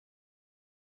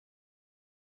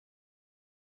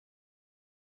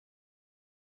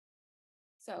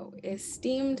So,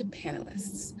 esteemed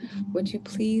panelists, would you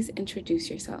please introduce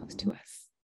yourselves to us?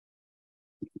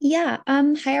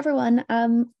 Hi everyone.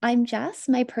 I'm Jess.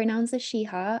 My pronouns are she,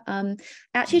 her. I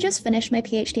actually just finished my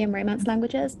PhD in Romance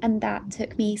languages, and that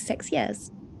took me 6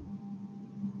 years.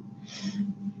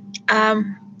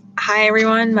 Um, Hi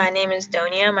everyone, my name is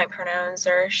Donia. My pronouns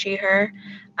are she, her.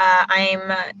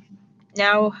 I'm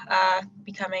now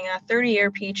becoming a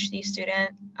third-year PhD student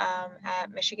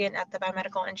at Michigan at the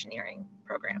biomedical engineering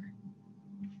program.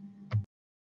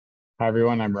 Hi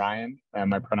everyone, I'm Ryan, and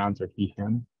my pronouns are he,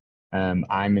 him.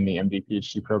 I'm in the MD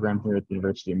PhD program here at the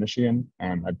University of Michigan,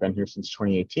 and I've been here since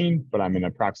 2018, but I'm in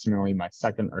approximately my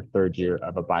second or third year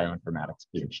of a bioinformatics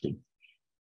PhD.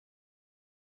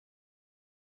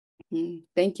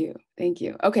 Thank you. Thank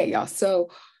you. Okay, y'all. So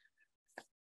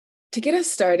to get us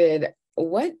started,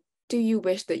 what do you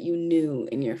wish that you knew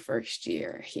in your first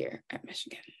year here at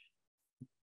Michigan?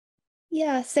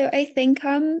 So I think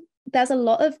there's a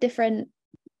lot of different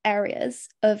areas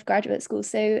of graduate school.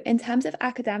 So in terms of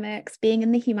academics, being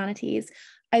in the humanities,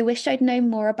 I wish I'd known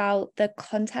more about the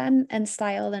content and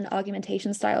style and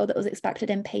argumentation style that was expected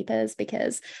in papers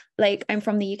because I'm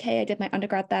from the UK, I did my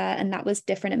undergrad there and that was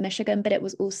different in Michigan, but it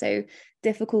was also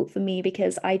difficult for me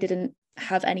because I didn't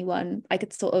have anyone I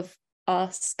could sort of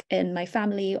ask in my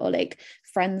family or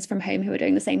friends from home who were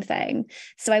doing the same thing.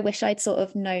 So I wish I'd sort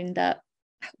of known that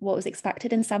what was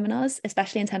expected in seminars,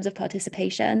 especially in terms of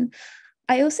participation.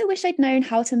 I also wish I'd known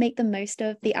how to make the most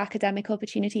of the academic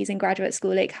opportunities in graduate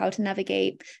school, like how to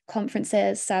navigate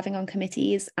conferences, serving on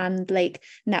committees, and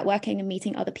networking and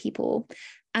meeting other people.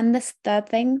 And this third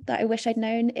thing that I wish I'd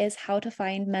known is how to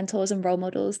find mentors and role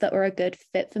models that were a good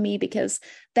fit for me, because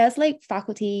there's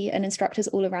faculty and instructors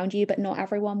all around you, but not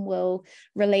everyone will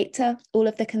relate to all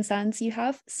of the concerns you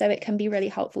have. So it can be really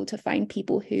helpful to find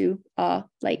people who are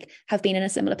have been in a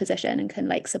similar position and can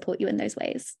support you in those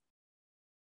ways.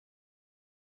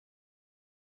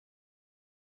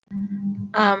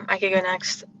 I could go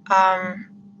next. A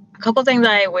couple things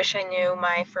I wish I knew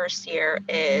my first year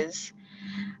is,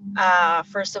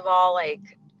 first of all,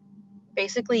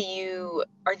 basically you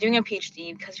are doing a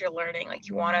PhD because you're learning,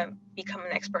 you want to become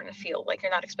an expert in the field. You're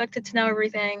not expected to know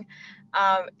everything.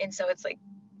 And so it's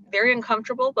very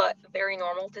uncomfortable, but very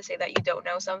normal to say that you don't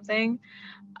know something.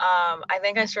 I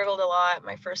think I struggled a lot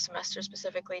my first semester,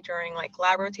 specifically during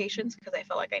lab rotations, because I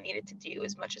felt like I needed to do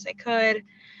as much as I could.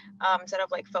 Instead of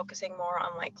focusing more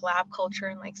on lab culture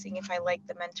and seeing if I like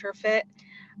the mentor fit,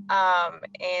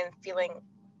 and feeling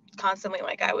constantly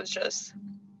like I was just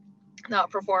not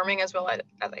performing as well as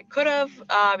I could have,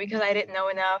 because I didn't know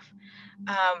enough.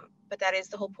 But that is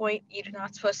the whole point. You're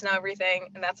not supposed to know everything,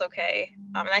 and that's okay.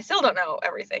 And I still don't know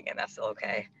everything, and that's still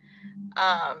okay.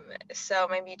 So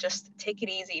maybe just take it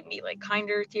easy and be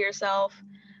kinder to yourself.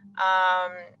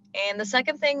 And the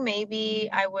second thing maybe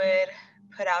I would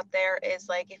put out there is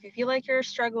if you feel like you're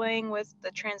struggling with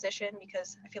the transition,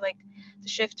 because I feel like the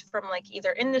shift from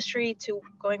either industry to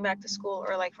going back to school,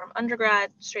 or from undergrad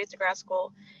straight to grad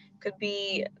school, could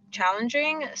be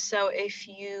challenging. So if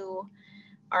you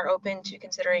are open to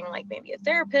considering maybe a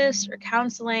therapist or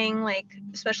counseling,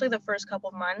 especially the first couple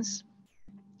of months,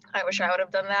 I wish I would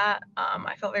have done that.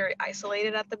 I felt very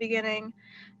isolated at the beginning,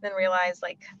 then realized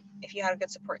if you had a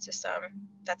good support system,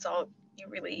 that's all you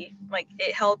really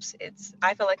it helps.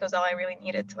 I felt like it was all I really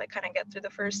needed to kind of get through the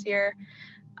first year.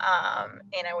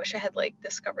 And I wish I had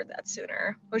discovered that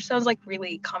sooner, which sounds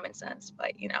really common sense,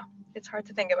 but it's hard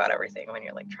to think about everything when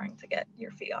you're trying to get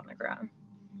your feet on the ground.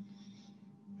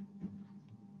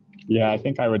 Yeah, I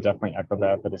think I would definitely echo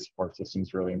that a support system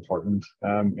is really important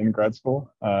in grad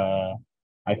school.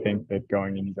 I think that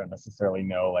going in, you don't necessarily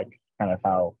know kind of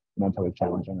how mentally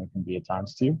challenging it can be at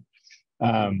times too.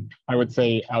 I would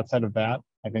say outside of that,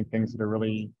 I think things that are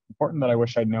really important that I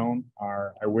wish I'd known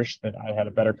are, I wish that I had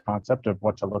a better concept of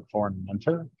what to look for in a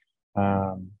mentor.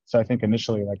 So I think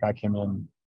initially, I came in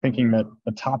thinking that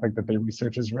the topic that they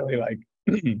research is really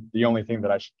the only thing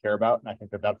that I should care about. And I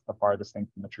think that that's the farthest thing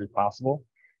from the truth possible.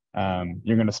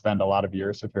 You're going to spend a lot of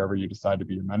years with whoever you decide to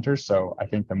be your mentor. So I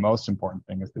think the most important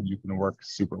thing is that you can work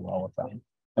super well with them.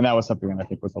 And that was something that I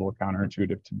think was a little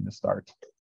counterintuitive to me to start.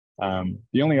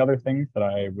 The only other thing that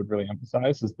I would really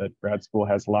emphasize is that grad school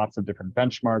has lots of different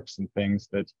benchmarks and things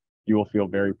that you will feel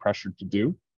very pressured to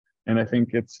do. And I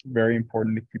think it's very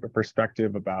important to keep a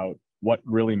perspective about what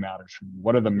really matters for you.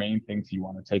 What are the main things you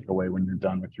want to take away when you're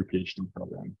done with your PhD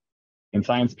program? In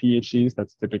science PhDs,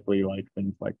 that's typically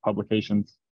things like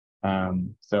publications.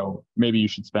 So maybe you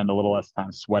should spend a little less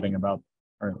time sweating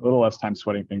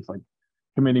things like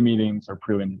committee meetings or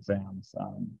prelim exams.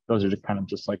 Those are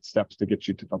just steps to get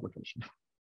you to publication.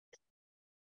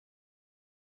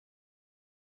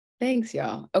 Thanks,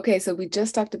 y'all. Okay, so we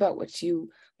just talked about what you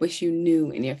wish you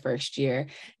knew in your first year.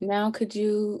 Now, could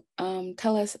you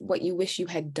tell us what you wish you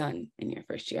had done in your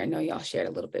first year? I know y'all shared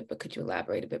a little bit, but could you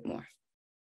elaborate a bit more?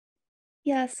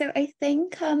 Yeah, so I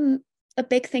think a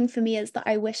big thing for me is that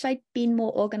I wish I'd been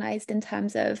more organized in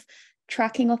terms of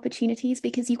tracking opportunities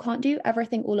because you can't do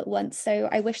everything all at once. So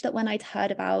I wish that when I'd heard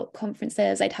about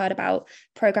conferences, I'd heard about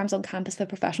programs on campus for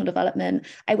professional development,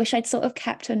 I wish I'd sort of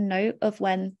kept a note of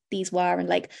when these were and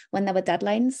like when there were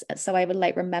deadlines. So I would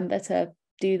like remember to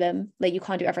do them. Like you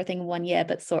can't do everything in 1 year,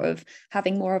 but sort of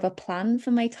having more of a plan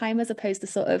for my time as opposed to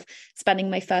sort of spending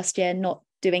my first year not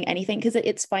doing anything, because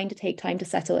it's fine to take time to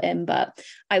settle in, but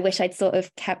I wish I'd sort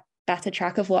of kept better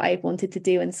track of what I wanted to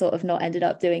do and sort of not ended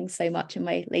up doing so much in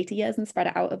my later years and spread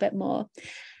it out a bit more.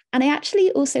 And I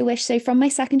actually also wish, so from my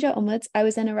second year onwards, I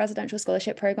was in a residential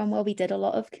scholarship program where we did a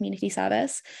lot of community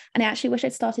service. And I actually wish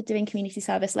I'd started doing community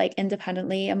service like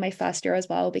independently in my first year as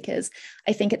well, because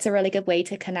I think it's a really good way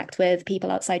to connect with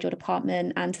people outside your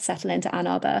department and to settle into Ann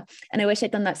Arbor. And I wish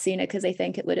I'd done that sooner because I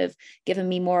think it would have given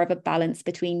me more of a balance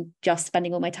between just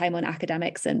spending all my time on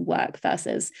academics and work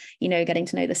versus, you know, getting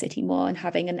to know the city more and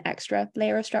having an extra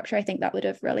layer of structure. I think that would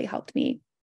have really helped me.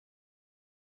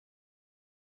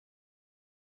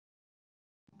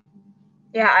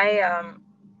 Yeah,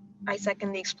 I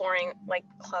second the exploring like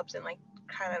clubs and like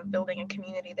kind of building a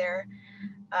community there.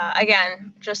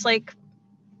 Again, just like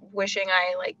wishing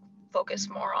I like focused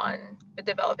more on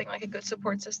developing like a good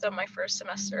support system my first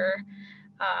semester,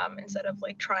 instead of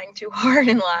like trying too hard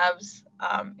in labs,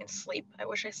 and sleep. I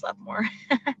wish I slept more.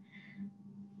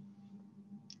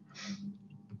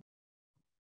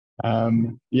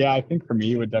 Yeah, I think for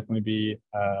me it would definitely be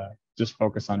just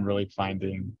focus on really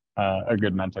finding a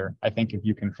good mentor. I think if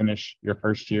you can finish your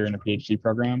first year in a PhD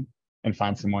program and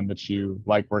find someone that you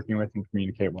like working with and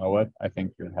communicate well with, I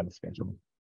think you're ahead of schedule.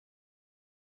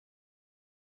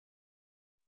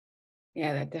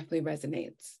 Yeah, that definitely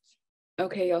resonates.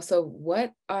 Okay, y'all, so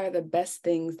what are the best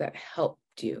things that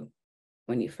helped you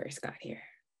when you first got here?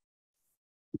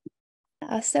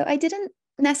 So I didn't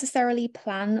necessarily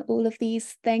plan all of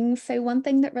these things. So one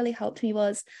thing that really helped me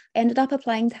was I ended up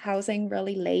applying to housing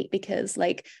really late because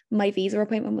like my visa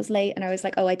appointment was late and I was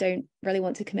like, oh, I don't really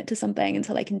want to commit to something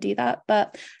until I can do that.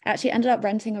 But I actually ended up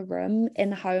renting a room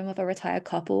in the home of a retired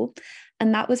couple.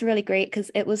 And that was really great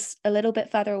because it was a little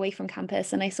bit further away from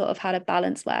campus. And I sort of had a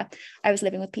balance where I was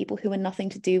living with people who were nothing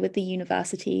to do with the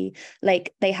university.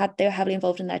 Like they were heavily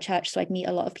involved in their church. So I'd meet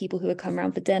a lot of people who would come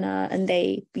around for dinner and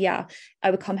I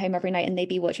would come home every night and they'd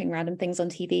be watching random things on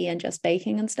TV and just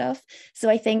baking and stuff. So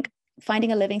I think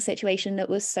finding a living situation that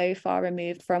was so far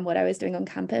removed from what I was doing on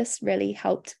campus really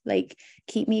helped like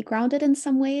keep me grounded in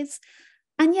some ways.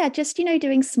 And yeah, just, you know,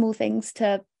 doing small things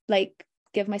to like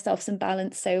give myself some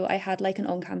balance. So I had like an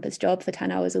on-campus job for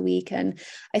 10 hours a week and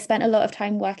I spent a lot of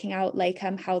time working out like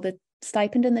how the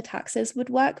stipend and the taxes would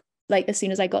work like as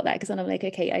soon as I got there, because then I'm like,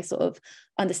 okay, I sort of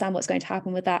understand what's going to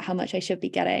happen with that, how much I should be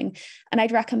getting. And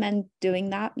I'd recommend doing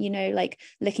that, you know, like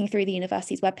looking through the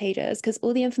university's web pages, because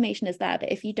all the information is there.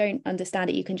 But if you don't understand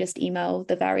it, you can just email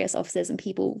the various offices and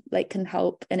people like can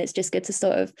help. And it's just good to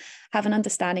sort of have an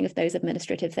understanding of those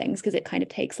administrative things because it kind of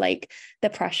takes like the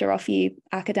pressure off you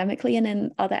academically and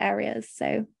in other areas.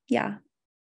 So yeah.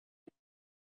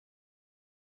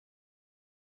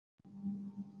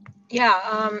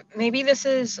 Yeah, maybe this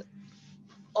is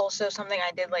also something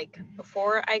I did like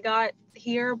before I got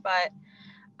here, but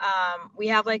we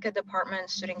have like a department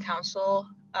student council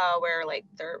where like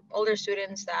they're older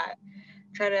students that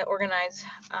try to organize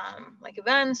like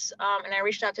events, and I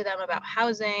reached out to them about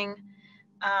housing,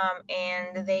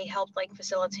 and they helped like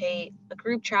facilitate a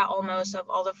group chat almost of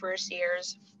all the first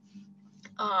years,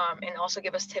 and also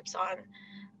give us tips on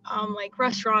like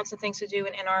restaurants and things to do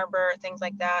in Ann Arbor, things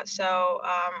like that. So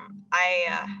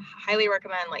I highly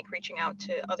recommend like reaching out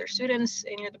to other students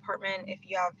in your department if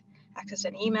you have access to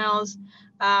any emails.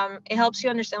 It helps you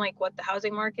understand like what the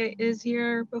housing market is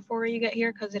here before you get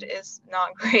here, because it is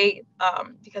not great,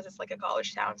 because it's like a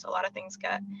college town. So a lot of things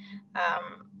get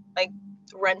like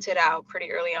rented out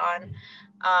pretty early on.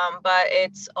 But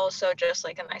it's also just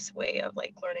like a nice way of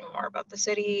like learning more about the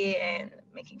city and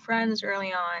making friends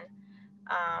early on.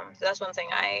 So that's one thing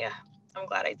I'm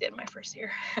glad I did my first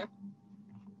year.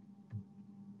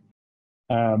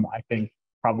 I think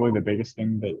probably the biggest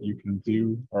thing that you can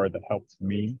do or that helped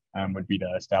me would be to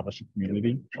establish a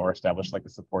community or establish like a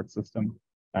support system.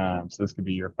 So this could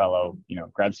be your fellow, you know,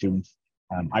 grad students.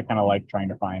 I kind of like trying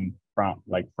to find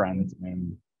friends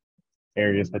in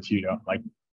areas that you don't like,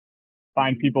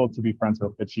 find people to be friends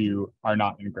with that you are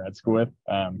not in grad school with,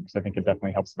 because I think it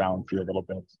definitely helps balance you a little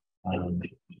bit,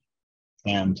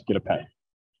 and get a pet.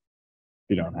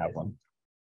 you don't have one.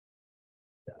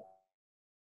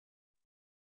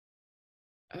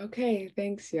 Okay,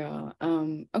 thanks, y'all.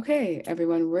 Okay,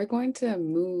 everyone, we're going to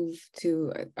move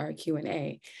to our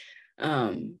Q&A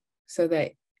so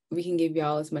that we can give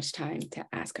y'all as much time to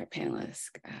ask our panelists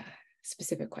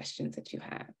specific questions that you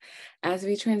have. As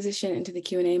we transition into the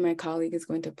Q&A, my colleague is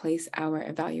going to place our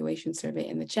evaluation survey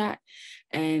in the chat.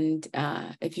 And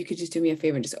if you could just do me a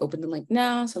favor and just open the link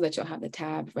now so that you'll have the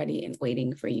tab ready and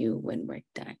waiting for you when we're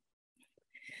done.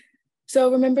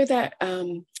 So remember that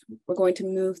we're going to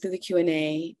move through the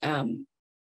Q&A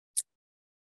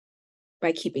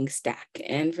by keeping stack.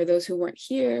 And for those who weren't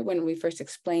here when we first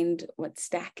explained what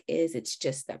stack is, it's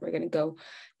just that we're going to go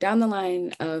down the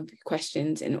line of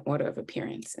questions in order of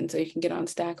appearance. And so you can get on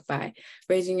stack by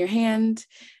raising your hand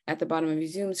at the bottom of your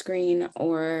Zoom screen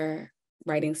or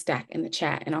writing stack in the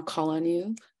chat, and I'll call on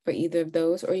you for either of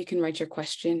those, or you can write your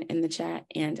question in the chat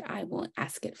and I will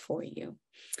ask it for you.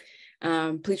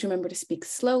 Please remember to speak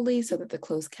slowly so that the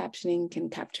closed captioning can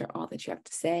capture all that you have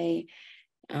to say.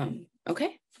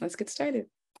 Okay, let's get started.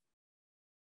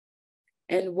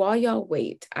 And while y'all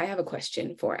wait, I have a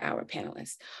question for our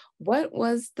panelists. What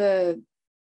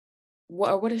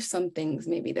are some things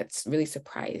maybe that's really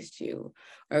surprised you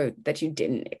or that you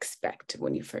didn't expect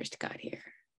when you first got here?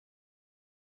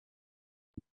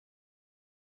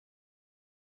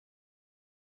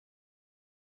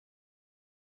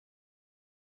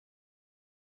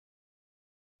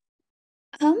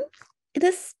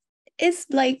 This is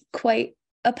like quite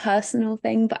a personal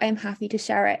thing, but I'm happy to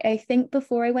share it. I think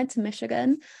before I went to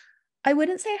Michigan, I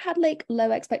wouldn't say I had like low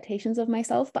expectations of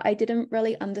myself, but I didn't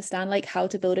really understand like how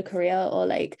to build a career or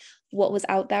like what was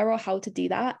out there or how to do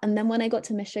that. And then when I got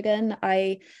to Michigan,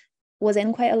 I was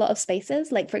in quite a lot of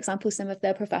spaces, like for example, some of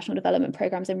the professional development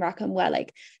programs in Rackham where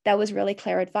like there was really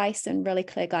clear advice and really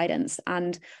clear guidance.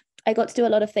 And I got to do a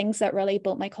lot of things that really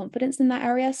built my confidence in that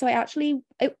area. So I actually,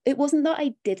 it wasn't that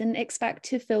I didn't expect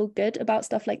to feel good about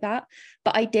stuff like that,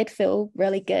 but I did feel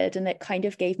really good. And it kind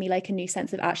of gave me like a new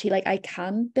sense of actually like I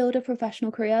can build a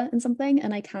professional career in something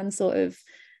and I can sort of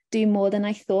do more than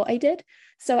I thought I did.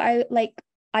 So I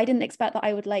didn't expect that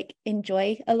I would like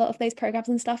enjoy a lot of those programs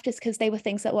and stuff just because they were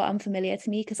things that were unfamiliar to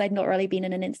me because I'd not really been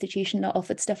in an institution that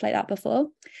offered stuff like that before.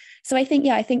 So I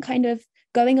think kind of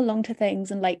going along to things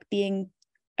and like being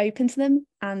open to them,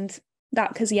 and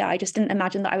that because I just didn't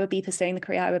imagine that I would be pursuing the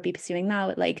career I would be pursuing now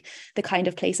at like the kind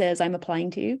of places I'm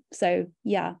applying to. So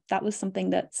yeah, that was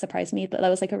something that surprised me, but that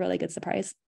was like a really good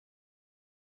surprise.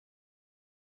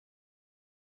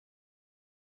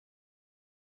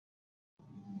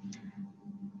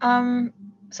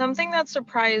 Something that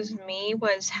surprised me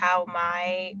was how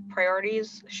my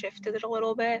priorities shifted a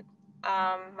little bit.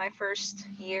 My first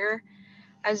year,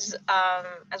 as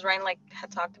Ryan like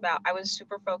had talked about, I was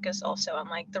super focused also on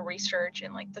like the research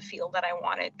and like the field that I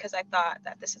wanted because I thought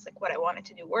that this is like what I wanted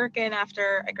to do work in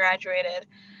after I graduated.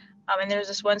 And there's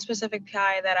this one specific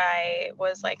PI that I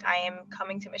was like, I am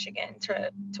coming to Michigan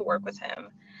to work with him.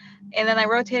 And then I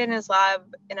rotated in his lab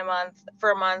for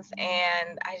a month,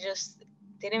 and I just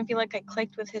didn't feel like I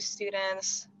clicked with his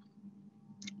students.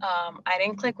 I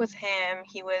didn't click with him.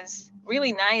 He was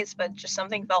really nice, but just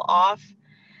something felt off.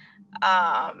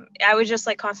 I was just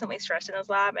like constantly stressed in his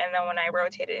lab. And then when I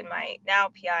rotated in my now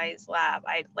PI's lab,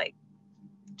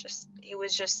 it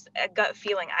was just a gut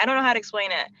feeling. I don't know how to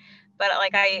explain it, but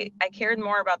like I cared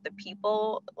more about the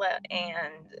people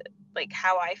and like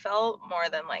how I felt more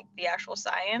than like the actual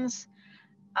science.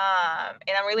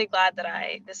 And I'm really glad that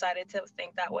I decided to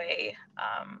think that way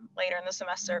later in the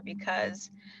semester, because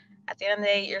at the end of the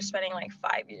day, you're spending like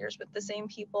 5 years with the same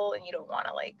people and you don't want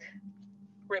to like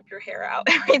rip your hair out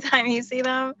every time you see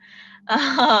them.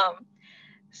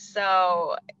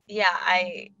 So yeah,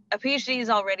 a PhD is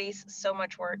already so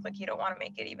much work. Like you don't want to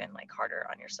make it even like harder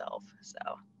on yourself. So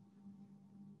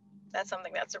that's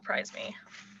something that surprised me.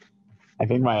 I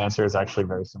think my answer is actually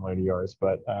very similar to yours,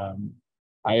 but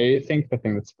I think the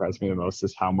thing that surprised me the most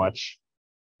is how much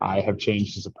I have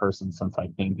changed as a person since I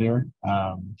came here.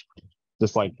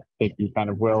 Just like if you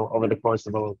kind of will over the course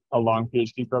of a long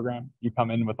PhD program, you come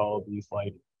in with all of these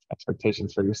like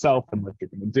expectations for yourself and what you're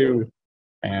going to do.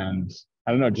 And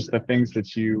I don't know, just the things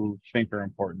that you think are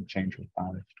important change with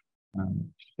time.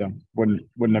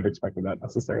 Wouldn't have expected that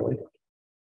necessarily.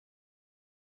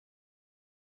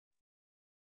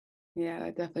 Yeah,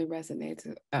 that definitely resonates.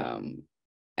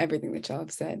 Everything that y'all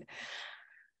have said.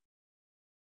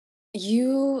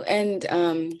 You and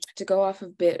to go off a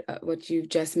bit what you've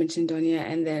just mentioned, Donia,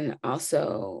 and then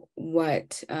also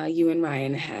what you and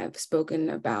Ryan have spoken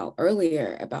about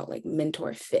earlier about like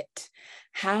mentor fit.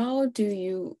 How do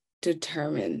you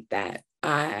determine that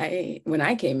when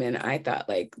I came in, I thought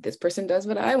like, this person does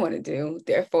what I want to do,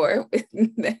 therefore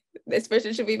this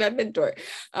person should be my mentor.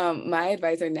 My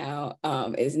advisor now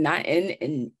is not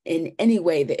in any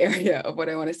way the area of what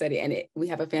I want to study, and we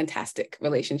have a fantastic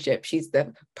relationship. She's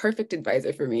the perfect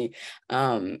advisor for me,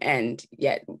 and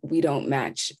yet we don't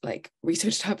match like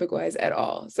research topic wise at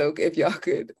all. So if y'all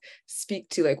could speak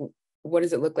to like, what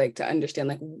does it look like to understand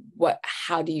like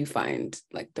how do you find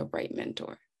like the right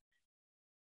mentor?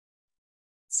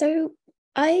 So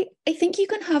I think you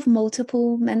can have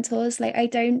multiple mentors. Like I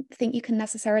don't think you can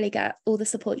necessarily get all the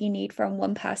support you need from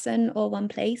one person or one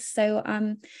place. So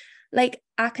like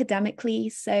academically,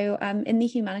 so in the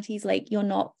humanities, like you're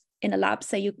not in a lab,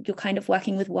 so you're kind of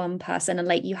working with one person and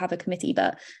like you have a committee.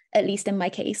 But at least in my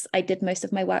case, I did most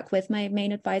of my work with my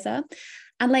main advisor,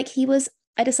 and like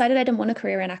I decided I didn't want a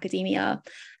career in academia,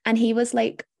 and he was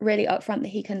like really upfront that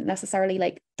he couldn't necessarily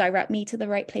like direct me to the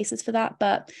right places for that.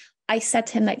 But I said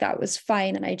to him like that was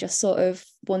fine, and I just sort of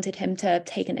wanted him to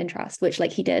take an interest, which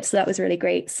like he did, so that was really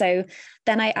great. So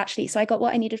then I got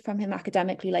what I needed from him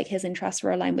academically, like his interests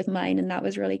were aligned with mine, and that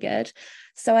was really good.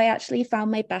 So I actually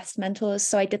found my best mentors.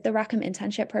 So I did the Rackham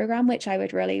internship program, which I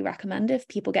would really recommend if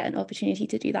people get an opportunity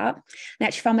to do that. I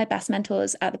actually found my best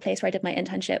mentors at the place where I did my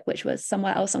internship, which was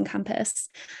somewhere else on campus.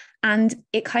 And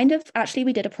it kind of actually,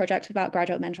 we did a project about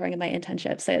graduate mentoring in my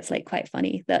internship. So it's like quite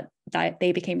funny that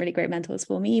they became really great mentors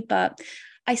for me. But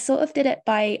I sort of did it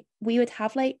we would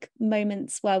have like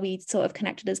moments where we sort of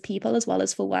connected as people as well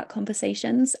as for work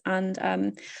conversations. And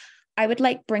I would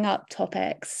like bring up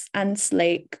topics and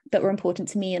like that were important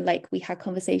to me, and like we had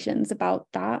conversations about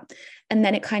that, and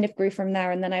then it kind of grew from there.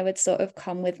 And then I would sort of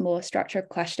come with more structured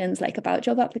questions like about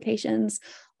job applications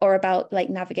or about like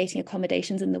navigating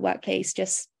accommodations in the workplace,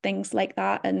 just things like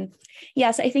that. And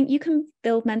yes, I think you can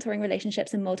build mentoring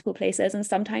relationships in multiple places, and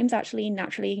sometimes actually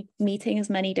naturally meeting as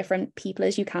many different people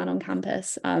as you can on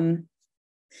campus,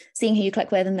 seeing who you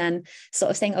click with, and then sort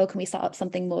of saying, oh, can we set up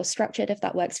something more structured if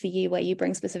that works for you, where you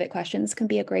bring specific questions, can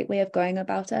be a great way of going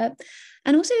about it.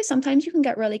 And also sometimes you can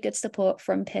get really good support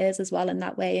from peers as well in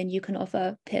that way, and you can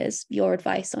offer peers your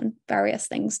advice on various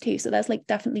things too. So there's like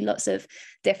definitely lots of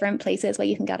different places where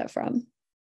you can get it from.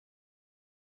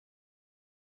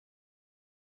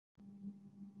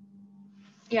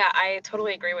 Yeah, I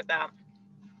totally agree with that.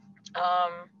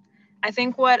 I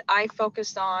think what I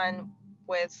focused on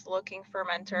with looking for a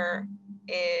mentor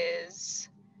is,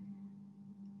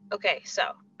 okay, so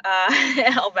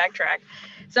I'll backtrack.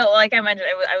 So like I mentioned,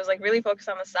 I was like really focused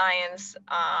on the science,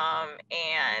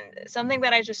 and something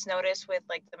that I just noticed with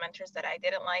like the mentors that I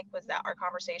didn't like was that our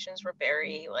conversations were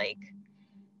very like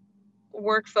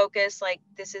work focused, like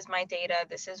this is my data,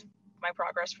 this is my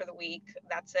progress for the week,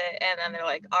 that's it. And then they're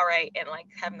like, all right, and like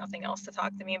have nothing else to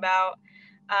talk to me about.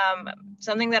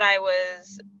 Something that I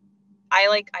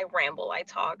ramble, I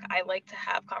talk, I like to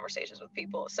have conversations with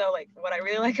people. So like what I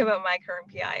really like about my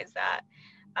current PI is that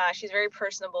she's very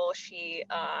personable. She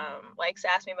likes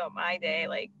to ask me about my day.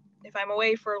 Like if I'm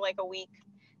away for like a week,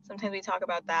 sometimes we talk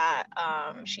about that.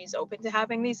 She's open to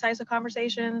having these types of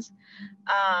conversations.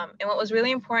 And what was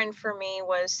really important for me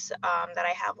was that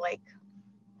I have like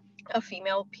a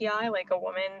female PI, like a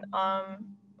woman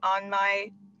on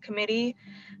my committee,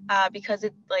 because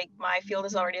it like my field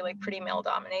is already like pretty male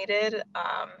dominated,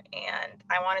 and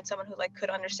I wanted someone who like could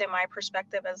understand my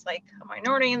perspective as like a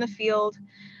minority in the field,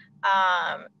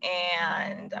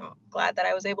 and I'm glad that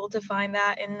I was able to find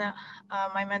that in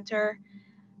my mentor,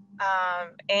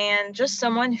 and just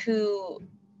someone who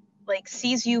like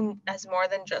sees you as more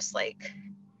than just like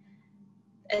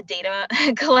a data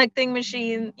collecting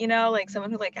machine, you know, like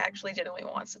someone who like actually genuinely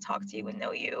wants to talk to you and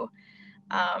know you.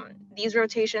 These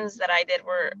rotations that I did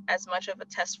were as much of a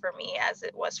test for me as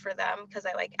it was for them, because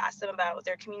I like asked them about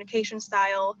their communication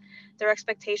style, their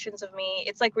expectations of me.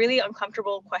 It's like really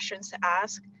uncomfortable questions to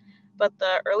ask, but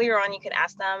the earlier on you can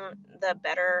ask them, the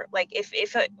better. Like if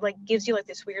it like gives you like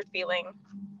this weird feeling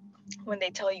when they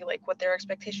tell you like what their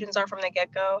expectations are from the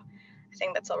get-go, I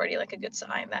think that's already like a good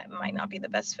sign that it might not be the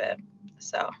best fit.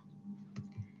 So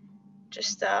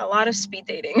just a lot of speed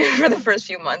dating for the first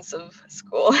few months of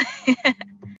school.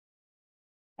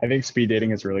 I think speed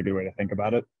dating is a really good way to think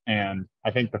about it. And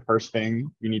I think the first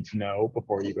thing you need to know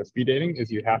before you go speed dating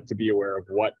is you have to be aware of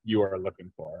what you are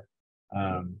looking for.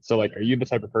 So like, are you the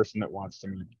type of person that wants to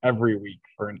meet every week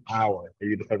for an hour? Are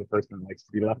you the type of person that likes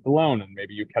to be left alone and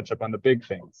maybe you catch up on the big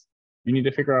things? You need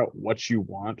to figure out what you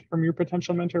want from your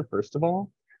potential mentor, first of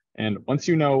all. And once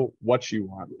you know what you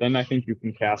want, then I think you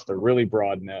can cast a really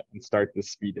broad net and start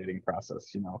this speed dating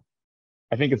process.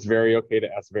 I think it's very okay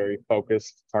to ask very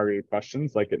focused, targeted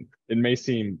questions. Like it may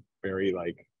seem very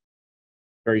like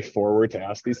very forward to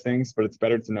ask these things, but it's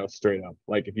better to know straight up.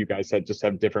 Like if you guys just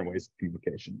have different ways of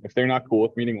communication. If they're not cool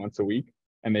with meeting once a week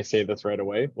and they say this right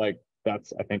away, like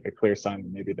that's, I think, a clear sign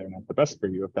that maybe they're not the best for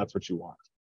you if that's what you want.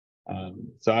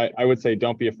 So I would say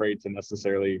don't be afraid to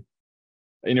necessarily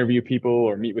interview people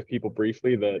or meet with people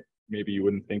briefly that maybe you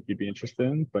wouldn't think you'd be interested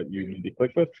in, but you maybe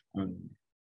click with.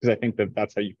 Because I think that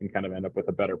that's how you can kind of end up with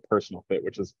a better personal fit,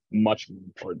 which is much more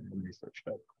important than research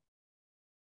fit.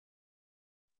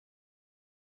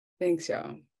 Thanks,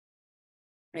 y'all.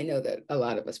 I know that a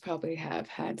lot of us probably have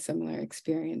had similar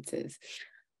experiences.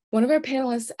 One of our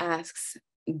panelists asks,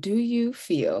 do you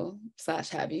feel /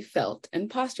 have you felt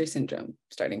imposter syndrome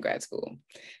starting grad school?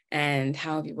 And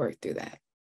how have you worked through that?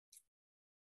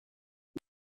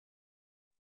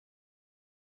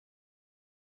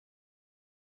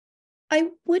 I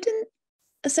wouldn't,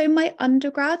 so my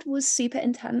undergrad was super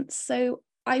intense. So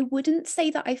I wouldn't say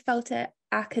that I felt it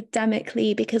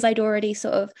academically because I'd already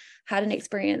sort of had an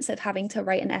experience of having to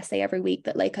write an essay every week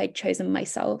that like I'd chosen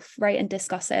myself, right, and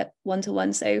discuss it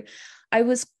one-to-one. So I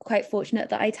was quite fortunate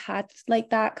that I'd had like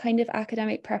that kind of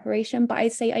academic preparation, but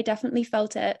I'd say I definitely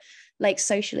felt it like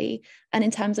socially and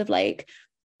in terms of like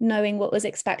knowing what was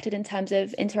expected in terms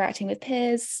of interacting with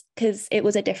peers, because it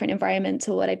was a different environment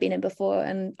to what I'd been in before.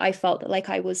 And I felt that like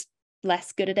I was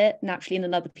less good at it naturally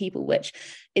than other people, which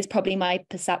is probably my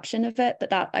perception of it. But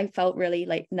that I felt really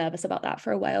like nervous about that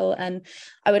for a while. And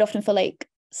I would often feel like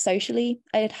socially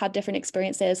I had had different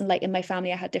experiences, and like in my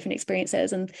family I had different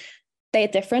experiences, and they're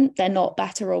different, they're not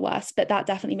better or worse, but that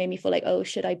definitely made me feel like, oh,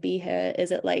 should I be here?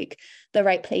 Is it like the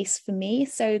right place for me?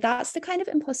 So that's the kind of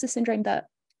imposter syndrome that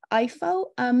I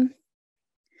felt. I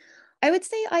would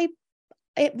say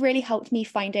it really helped me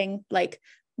finding like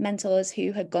mentors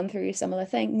who had gone through similar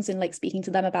things and like speaking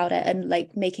to them about it and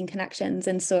like making connections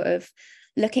and sort of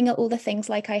looking at all the things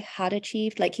like I had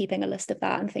achieved, like keeping a list of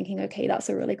that and thinking, okay, that's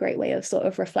a really great way of sort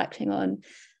of reflecting on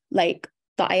like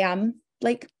that I am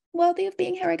like worthy of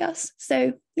being here, I guess.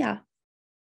 So yeah.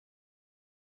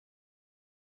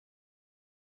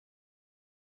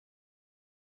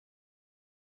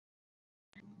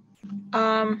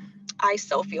 I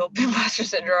still feel imposter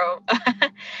syndrome.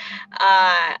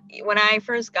 When I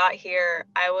first got here,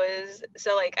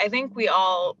 I think we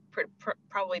all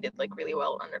probably did like really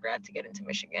well in undergrad to get into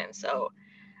Michigan. So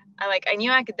I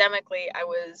knew academically I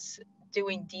was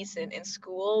doing decent in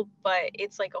school, but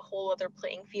it's like a whole other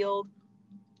playing field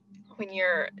when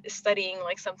you're studying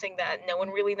like something that no one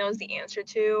really knows the answer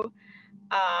to.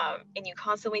 And you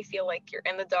constantly feel like you're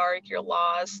in the dark, you're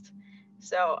lost.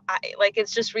 So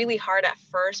it's just really hard at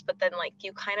first, but then like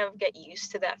you kind of get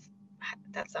used to that.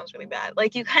 That sounds really bad.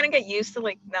 Like you kind of get used to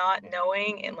like not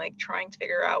knowing and like trying to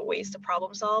figure out ways to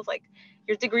problem solve. Like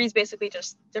your degree is basically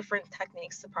just different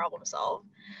techniques to problem solve.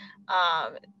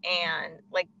 And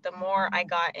like the more I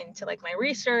got into like my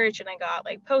research and I got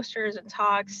like posters and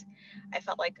talks, I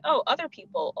felt like, oh, other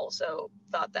people also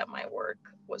thought that my work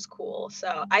was cool.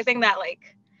 So I think that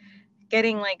like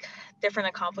getting like different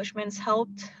accomplishments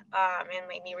helped, and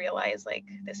made me realize like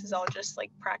this is all just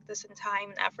like practice and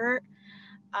time and effort.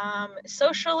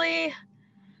 Socially,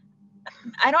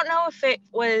 I don't know if it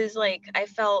was like I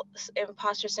felt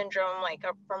imposter syndrome like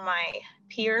from my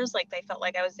peers, like they felt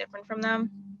like I was different from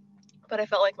them, but I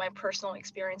felt like my personal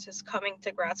experiences coming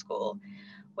to grad school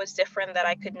was different, that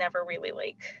I could never really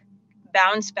like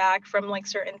bounce back from like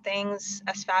certain things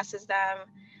as fast as them.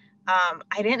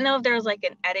 I didn't know if there was like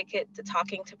an etiquette to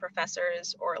talking to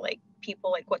professors or like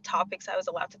people, like what topics I was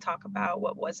allowed to talk about,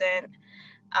 what wasn't.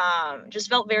 Just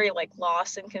felt very like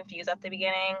lost and confused at the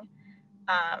beginning.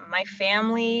 My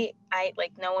family,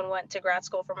 no one went to grad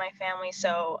school for my family.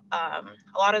 So a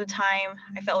lot of the time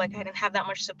I felt like I didn't have that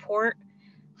much support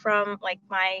from like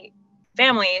my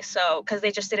family. So, cause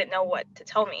they just didn't know what to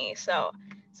tell me. So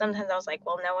sometimes I was like,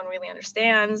 well, no one really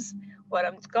understands what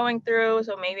I'm going through.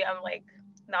 So maybe I'm like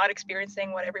not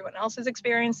experiencing what everyone else is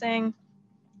experiencing.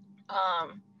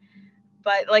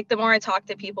 But like the more I talk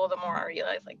to people, the more I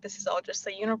realize like this is all just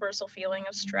a universal feeling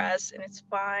of stress and it's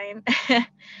fine. And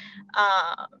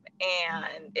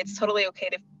it's totally okay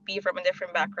to be from a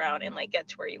different background and like get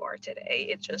to where you are today.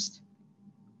 It's just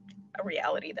a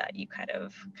reality that you kind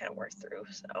of work through.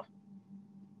 So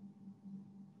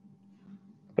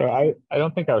I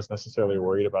don't think I was necessarily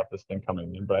worried about this thing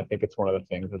coming in, but I think it's one of the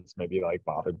things that's maybe like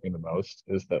bothered me the most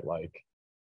is that like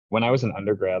when I was an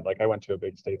undergrad, like I went to a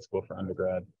big state school for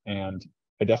undergrad, and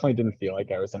I definitely didn't feel like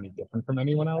I was any different from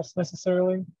anyone else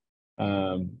necessarily.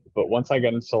 But once I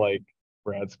got into like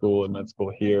grad school and med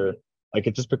school here, like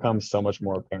it just becomes so much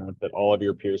more apparent that all of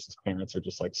your peers' parents are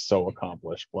just like so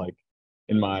accomplished. Like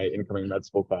in my incoming med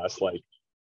school class, like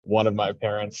one of my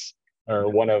parents or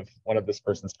one of this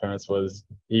person's parents was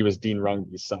Dean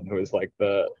Runge's son, who is like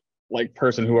the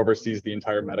person who oversees the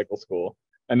entire medical school.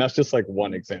 And that's just like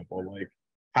one example. Like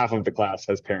half of the class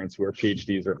has parents who are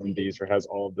PhDs or MDs, or has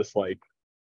all of this like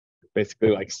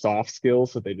basically like soft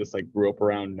skills that they just like grew up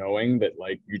around knowing that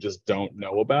like you just don't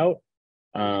know about.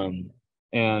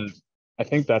 And I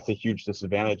think that's a huge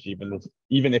disadvantage,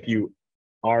 even if you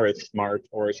are as smart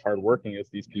or as hardworking as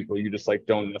these people, you just like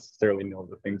don't necessarily know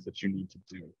the things that you need to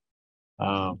do.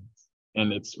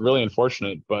 And it's really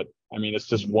unfortunate, but I mean, it's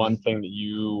just one thing that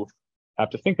you have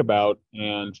to think about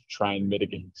and try and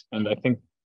mitigate. And I think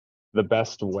the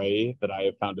best way that I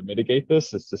have found to mitigate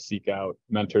this is to seek out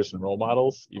mentors and role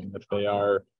models, even if they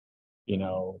are, you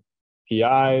know,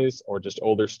 PIs or just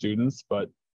older students, but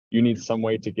you need some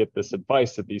way to get this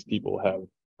advice that these people have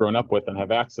grown up with and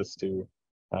have access to.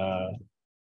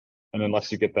 And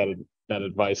unless you get that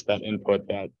advice, that input,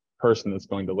 that person that's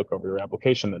going to look over your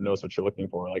application that knows what you're looking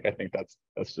for, like I think that's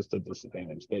just a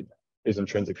disadvantage that is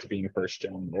intrinsic to being first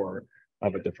gen or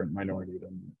of a different minority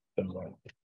than what.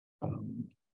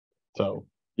 So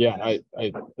yeah, I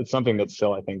it's something that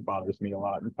still I think bothers me a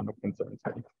lot and kind of concerns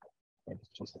me. It's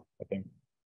just I think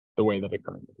the way that it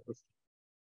currently is.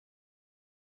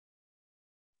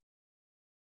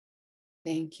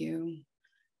 Thank you.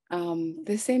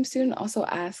 This same student also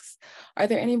asks, are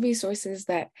there any resources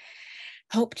that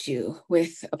helped you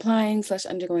with applying /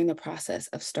 undergoing the process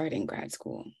of starting grad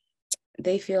school?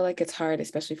 They feel like it's hard,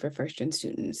 especially for first-gen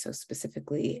students. So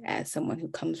specifically as someone who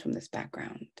comes from this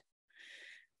background,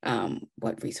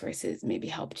 what resources maybe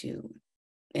helped you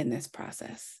in this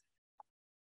process?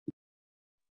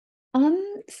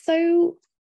 So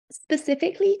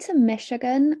specifically to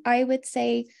Michigan, I would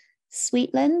say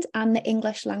Sweetland and the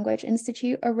English Language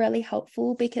Institute are really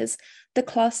helpful, because the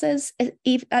classes at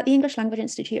the English Language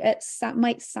Institute,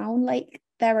 might sound like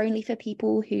they're only for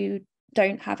people who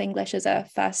don't have English as a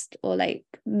first or like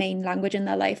main language in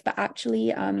their life, but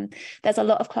actually there's a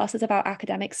lot of classes about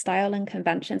academic style and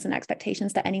conventions and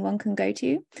expectations that anyone can go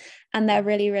to, and they're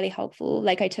really, really helpful.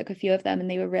 Like I took a few of them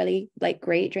and they were really like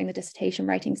great during the dissertation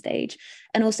writing stage,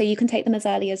 and also you can take them as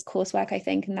early as coursework, I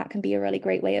think, and that can be a really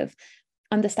great way of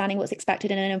understanding what's expected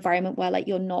in an environment where like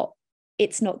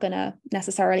it's not going to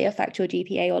necessarily affect your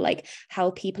GPA or like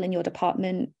how people in your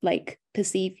department like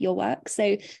perceive your work.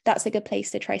 So that's a good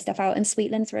place to try stuff out. And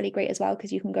Sweetland's really great as well,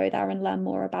 because you can go there and learn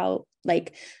more about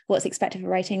like what's expected for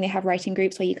writing. They have writing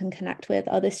groups where you can connect with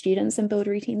other students and build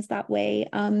routines that way.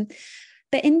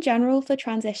 But in general, for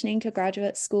transitioning to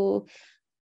graduate school,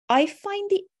 I find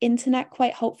the internet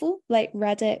quite helpful, like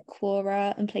Reddit,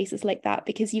 Quora, and places like that,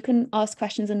 because you can ask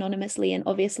questions anonymously, and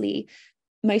obviously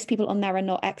most people on there are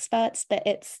not experts, but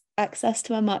it's access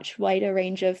to a much wider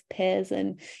range of peers,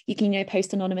 and you can,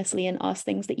 post anonymously and ask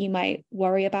things that you might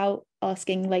worry about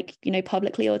asking, like,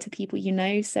 publicly or to people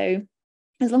So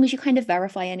as long as you kind of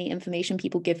verify any information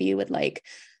people give you with like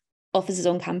officers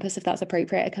on campus, if that's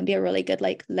appropriate, it can be a really good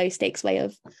like low stakes way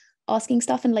of asking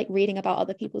stuff and like reading about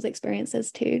other people's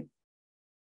experiences too.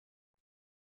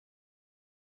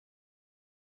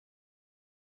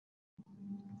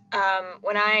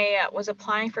 When I was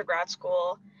applying for grad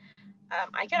school,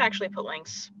 I can actually put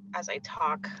links as I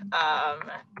talk.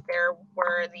 There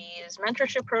were these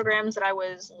mentorship programs that I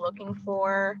was looking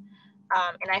for,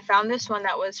 and I found this one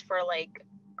that was for like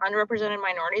underrepresented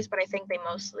minorities, but I think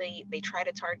they try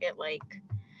to target like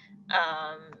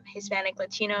Hispanic,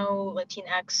 Latino,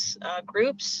 Latinx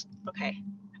groups. Okay,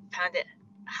 found it.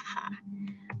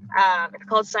 It's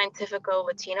called Scientifico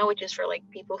Latino, which is for like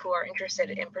people who are interested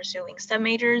in pursuing STEM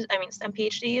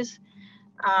PhDs.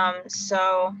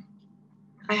 So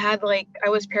I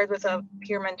was paired with a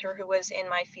peer mentor who was in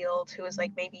my field, who was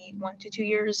like maybe 1 to 2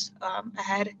 years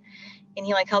ahead. And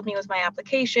he like helped me with my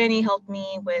application. He helped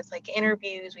me with like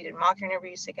interviews. We did mock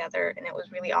interviews together, and it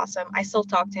was really awesome. I still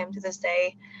talk to him to this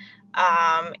day.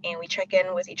 And we check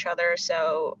in with each other.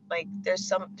 So like there's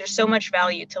so much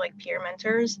value to like peer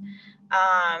mentors.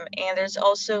 And there's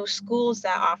also schools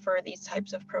that offer these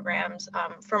types of programs.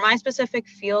 For my specific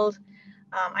field,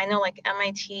 I know like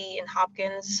MIT and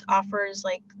Hopkins offers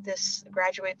like this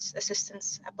graduate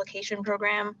assistance application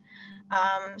program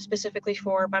specifically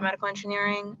for biomedical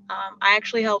engineering. I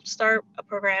actually helped start a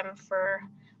program for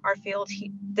our field,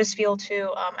 this field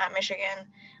too, at Michigan.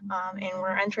 And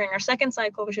we're entering our second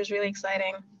cycle, which is really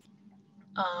exciting.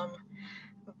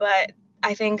 But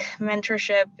I think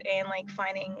mentorship and like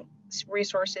finding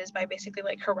resources by basically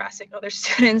like harassing other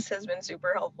students has been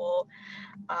super helpful,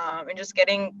 and just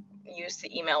getting used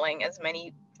to emailing as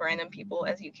many random people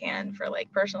as you can for like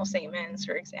personal statements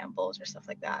or examples or stuff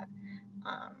like that.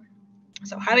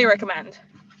 So highly recommend,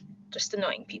 just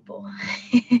annoying people.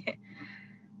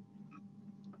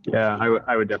 Yeah,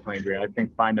 I would definitely agree. I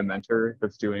think find a mentor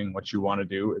that's doing what you want to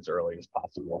do as early as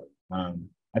possible.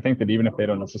 I think that even if they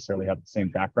don't necessarily have the same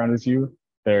background as you,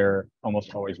 they're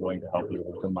almost always willing to help you,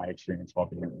 from my experience while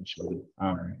being initially.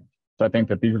 So I think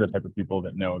that these are the type of people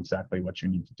that know exactly what you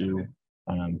need to do,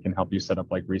 can help you set up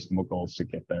like reasonable goals to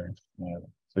get there.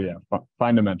 So yeah,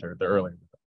 find a mentor the earlier.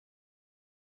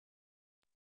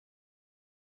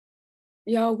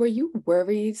 Y'all, were you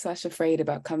worried / afraid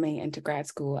about coming into grad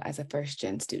school as a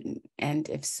first-gen student? And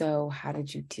if so, how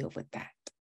did you deal with that?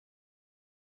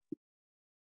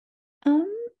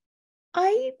 Um,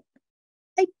 I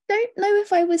I don't know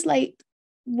if I was like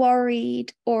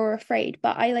worried or afraid,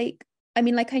 but I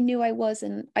mean, like I knew I was,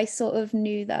 and I sort of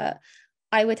knew that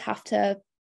I would have to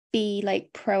be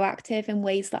like proactive in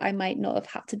ways that I might not have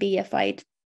had to be if I'd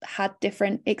had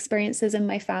different experiences in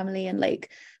my family and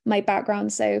like my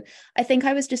background. So I think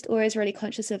I was just always really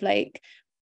conscious of like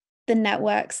the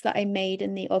networks that I made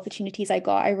and the opportunities I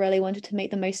got. I really wanted to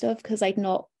make the most of, because I'd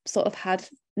not sort of had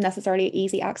necessarily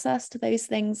easy access to those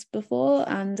things before.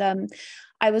 And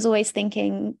I was always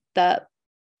thinking that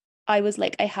I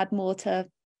had more to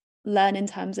learn in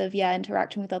terms of, yeah,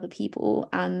 interacting with other people.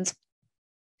 And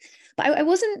but I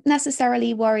wasn't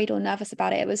necessarily worried or nervous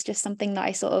about it. It was just something that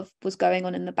I sort of was going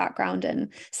on in the background.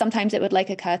 And sometimes it would like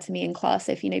occur to me in class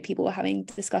if, people were having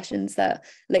discussions that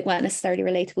like weren't necessarily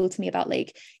relatable to me about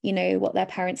like, what their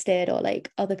parents did or like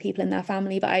other people in their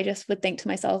family. But I just would think to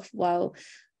myself, well,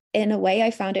 in a way,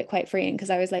 I found it quite freeing, because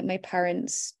I was like, my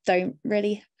parents don't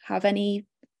really have any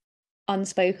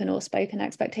unspoken or spoken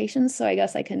expectations, so I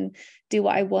guess I can do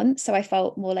what I want. So I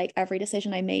felt more like every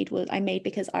decision I made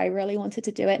because I really wanted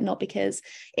to do it, not because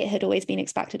it had always been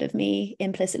expected of me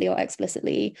implicitly or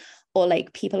explicitly, or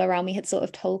like people around me had sort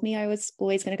of told me I was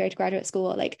always going to go to graduate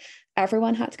school, or like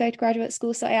everyone had to go to graduate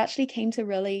school. So I actually came to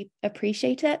really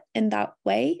appreciate it in that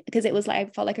way, because it was like I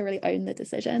felt like I really owned the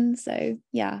decision. So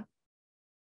yeah.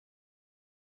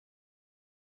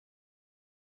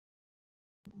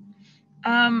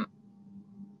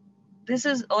 This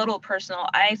is a little personal.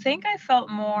 I think I felt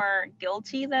more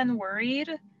guilty than worried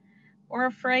or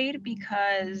afraid,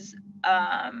 because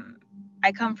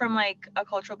I come from like a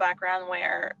cultural background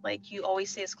where like you always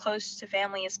stay as close to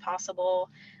family as possible.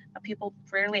 People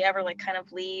rarely ever like kind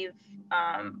of leave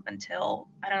until,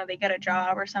 I don't know, they get a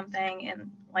job or something.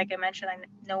 And like I mentioned,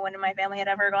 no one in my family had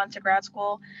ever gone to grad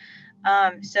school.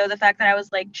 So the fact that I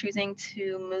was like choosing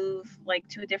to move like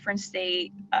to a different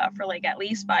state for like at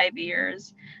least 5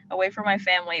 years away from my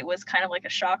family was kind of like a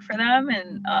shock for them,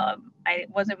 and I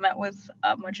wasn't met with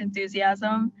much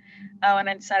enthusiasm when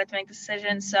I decided to make the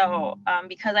decision. So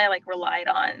because I like relied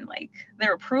on like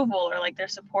their approval or like their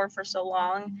support for so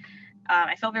long,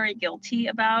 I felt very guilty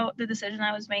about the decision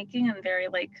I was making, and very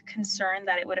like concerned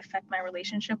that it would affect my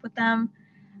relationship with them.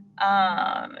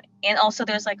 And also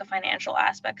there's like a financial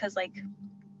aspect, because like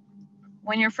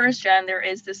when you're first gen, there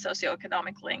is this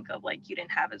socioeconomic link of like you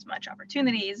didn't have as much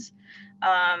opportunities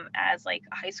as like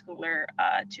a high schooler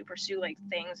to pursue like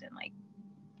things and like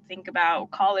think about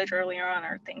college earlier on,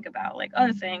 or think about like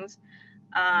other things.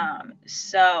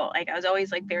 So like I was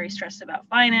always like very stressed about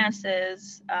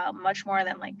finances, much more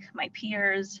than like my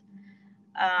peers.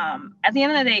 At the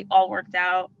end of the day, all worked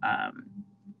out.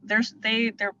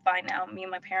 They're fine now. Me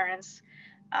and my parents.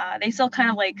 They still kind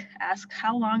of like ask,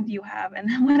 how long do you have? And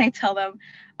then when I tell them,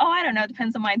 oh, I don't know, it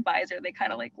depends on my advisor, they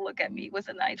kind of like look at me with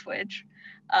an eye twitch.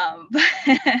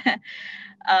 But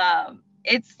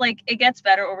it's like, it gets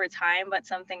better over time. But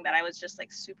something that I was just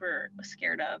like super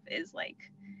scared of is like,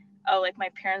 oh, like my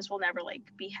parents will never like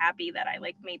be happy that I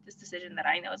like made this decision that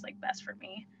I know is like best for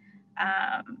me.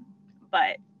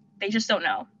 But they just don't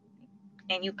know.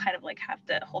 And you kind of like have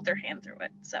to hold their hand through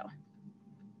it. So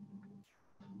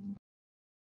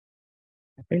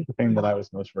I think the thing that I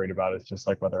was most worried about is just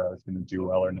like whether I was going to do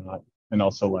well or not, and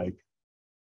also like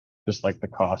just like the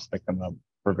costs that come up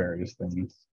for various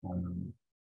things.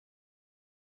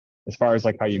 As far as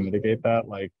like how you mitigate that,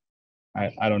 like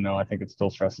I don't know. I think it still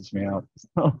stresses me out.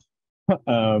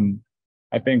 um,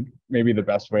 I think maybe the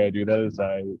best way I do that is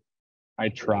I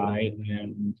try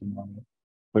and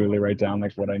clearly write down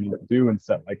like what I need to do and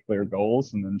set like clear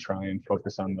goals, and then try and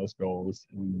focus on those goals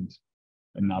and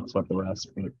not sweat the rest.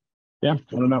 But yeah,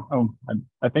 I don't know.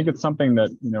 I think it's something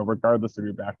that, regardless of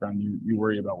your background, you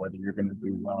worry about whether you're going to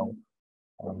do well.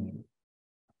 Um,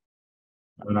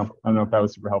 I don't know. I don't know if that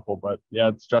was super helpful, but yeah,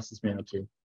 it stresses me out too.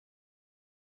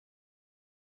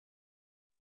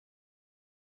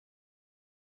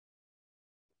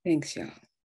 Thanks, y'all.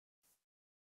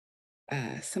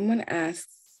 Someone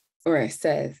asks or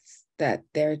says that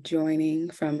they're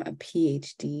joining from a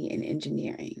PhD in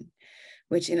engineering.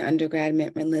 which in undergrad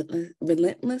meant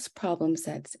relentless problem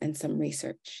sets and some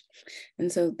research. And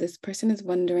so this person is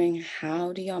wondering,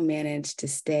 how do y'all manage to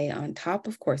stay on top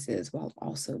of courses while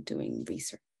also doing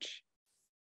research?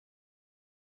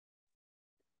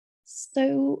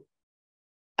 So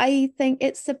I think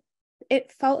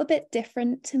it felt a bit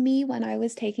different to me when I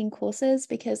was taking courses,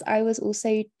 because I was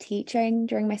also teaching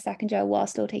during my second year while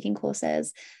still taking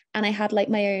courses. And I had like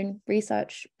my own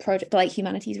research project, like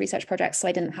humanities research projects. So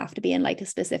I didn't have to be in like a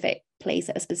specific place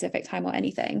at a specific time or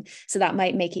anything. So that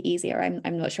might make it easier.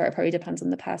 I'm not sure. It probably depends on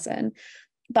the person.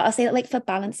 But I'll say that like for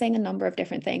balancing a number of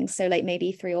different things, so like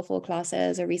maybe 3 or 4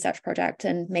 classes, a research project,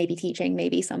 and maybe teaching,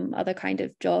 maybe some other kind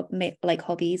of job, like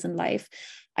hobbies and life,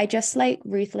 I just like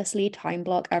ruthlessly time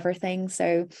block everything.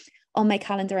 So on my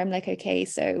calendar, I'm like, okay,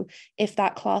 so if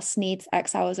that class needs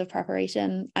X hours of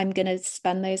preparation, I'm going to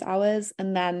spend those hours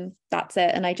and then that's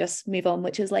it. And I just move on,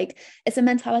 which is like, it's a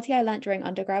mentality I learned during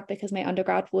undergrad, because my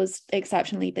undergrad was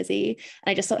exceptionally busy.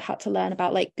 And I just sort of had to learn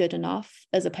about like good enough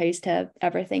as opposed to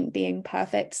everything being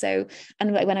perfect. So,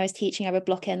 and like when I was teaching, I would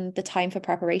block in the time for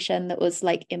preparation that was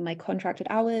like in my contracted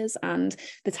hours, and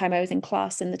the time I was in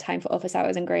class and the time for office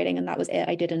hours and grading. And that was it.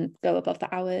 I didn't go above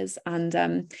the hours.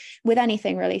 And with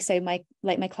anything really. So my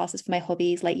classes for my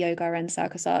hobbies like yoga and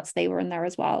circus arts, they were in there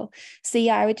as well. So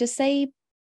yeah, I would just say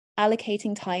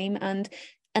allocating time, and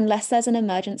unless there's an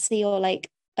emergency or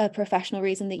like a professional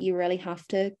reason that you really have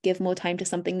to give more time to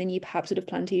something than you perhaps would have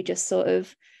planned to, just sort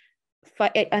of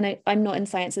fight it. And I'm not in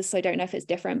sciences, so I don't know if it's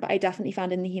different, but I definitely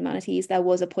found in the humanities there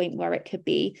was a point where it could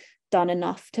be done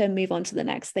enough to move on to the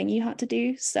next thing you had to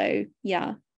do. So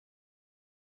yeah.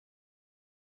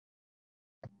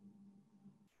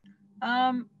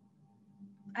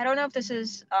 I don't know if this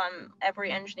is every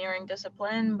engineering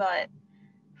discipline, but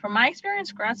from my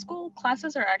experience, grad school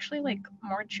classes are actually like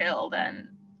more chill than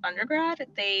undergrad.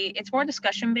 It's more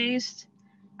discussion based.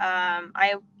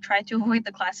 I try to avoid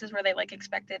the classes where they like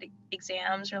expected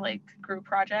exams or like group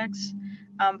projects,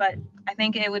 but I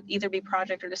think it would either be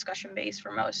project or discussion based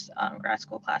for most grad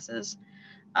school classes.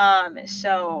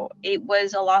 So it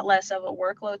was a lot less of a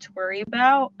workload to worry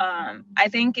about. I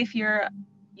think if you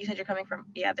said you're coming from,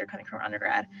 yeah, they're coming from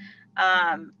undergrad.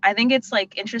 I think it's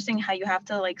like interesting how you have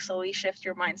to like slowly shift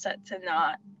your mindset to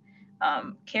not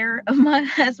care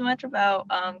as much about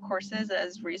courses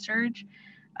as research.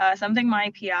 Something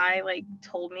my PI like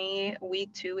told me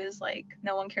week 2 is like,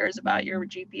 no one cares about your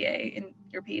GPA in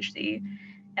your PhD.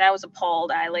 And I was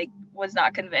appalled. I like was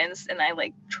not convinced, and I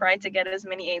like tried to get as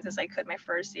many A's as I could my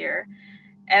first year.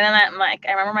 And then I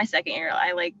remember my second year,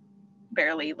 I like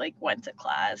barely like went to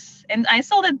class, and I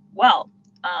still did well.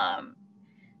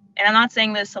 And I'm not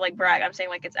saying this to like brag. I'm saying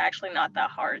like it's actually not that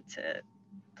hard to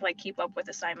like keep up with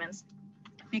assignments,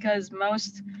 because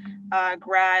most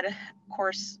grad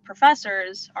course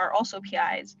professors are also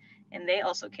PIs, and they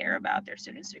also care about their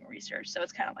students doing research. So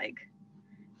it's kind of like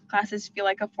classes feel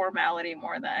like a formality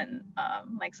more than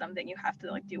like something you have to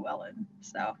like do well in.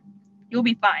 So you'll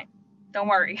be fine. Don't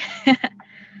worry.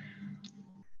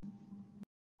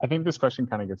 I think this question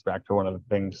kind of gets back to one of the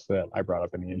things that I brought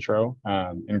up in the intro.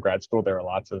 In grad school, there are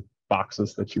lots of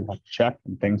boxes that you have to check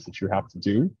and things that you have to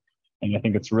do. And I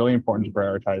think it's really important to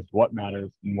prioritize what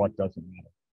matters and what doesn't matter.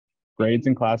 Grades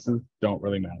in classes don't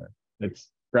really matter.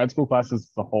 It's grad school classes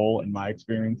as a whole, in my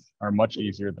experience, are much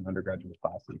easier than undergraduate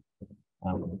classes.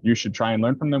 You should try and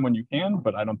learn from them when you can,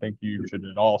 but I don't think you should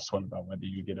at all sweat about whether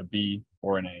you get a B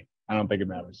or an A. I don't think it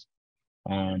matters.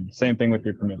 Same thing with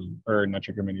your committee, or not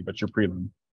your committee, but your prelim.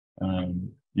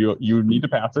 You need to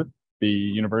pass it. The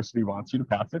university wants you to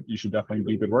pass it. You should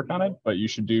definitely do good work on it, but you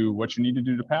should do what you need to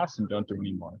do to pass and don't do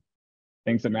any more.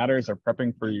 Things that matters are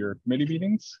prepping for your committee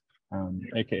meetings,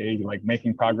 aka like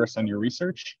making progress on your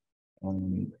research,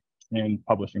 and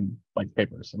publishing like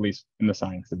papers, at least in the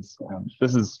sciences.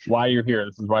 This is why you're here.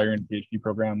 This is why you're in the PhD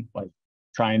program. Like,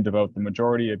 try and devote the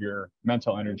majority of your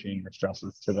mental energy and your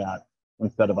stresses to that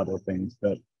instead of other things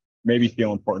that maybe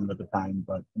feel important at the time,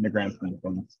 but in the grand scheme of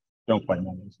things, don't quite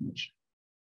matter as much.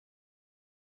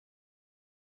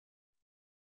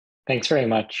 Thanks very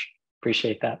much.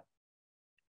 Appreciate that.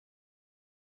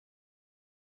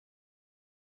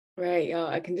 Right,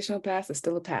 y'all. A conditional pass is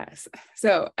still a pass.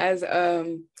 So as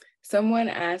someone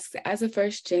asks, as a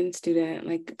first-gen student,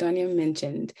 like Danya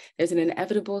mentioned, there's an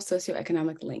inevitable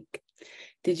socioeconomic link.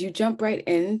 Did you jump right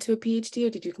into a PhD, or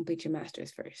did you complete your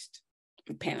master's first?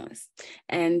 Panelists.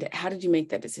 And how did you make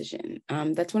that decision?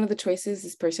 That's one of the choices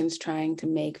this person's trying to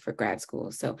make for grad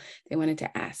school. So they wanted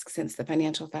to ask, since the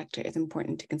financial factor is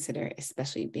important to consider,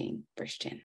 especially being first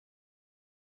gen.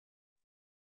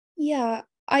 Yeah,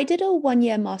 I did a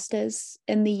 1-year master's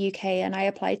in the UK and I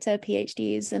applied to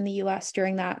PhDs in the US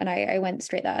during that, and I went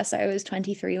straight there. So I was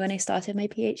 23 when I started my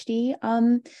PhD.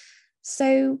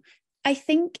 So I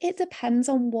think it depends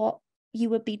on what you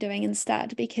would be doing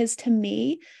instead, because to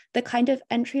me, the kind of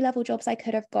entry-level jobs I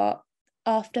could have got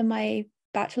after my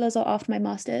bachelor's or after my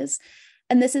master's,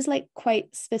 and this is like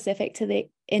quite specific to the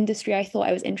industry I thought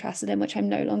I was interested in, which I'm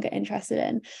no longer interested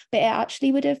in, but it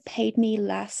actually would have paid me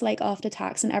less, like after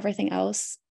tax and everything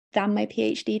else, than my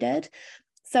PhD did.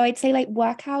 So I'd say like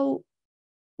work out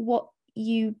what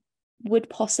you would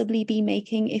possibly be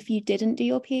making if you didn't do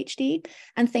your PhD,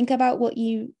 and think about what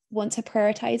you want to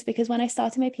prioritize, because when I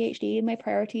started my PhD, my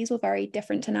priorities were very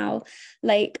different to now.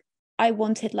 Like I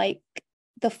wanted like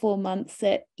the 4 months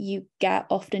that you get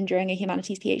often during a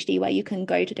humanities PhD, where you can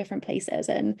go to different places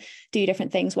and do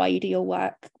different things while you do your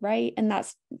work, right? And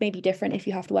that's maybe different if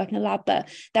you have to work in a lab, but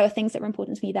there were things that were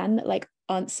important to me then that like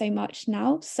aren't so much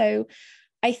now. So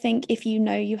I think if you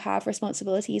know you have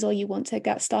responsibilities or you want to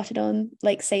get started on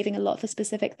like saving a lot for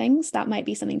specific things, that might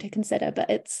be something to consider, but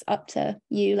it's up to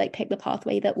you. Like pick the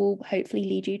pathway that will hopefully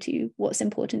lead you to what's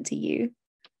important to you.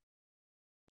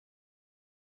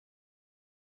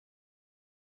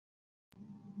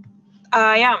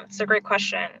 Yeah, it's a great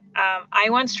question. I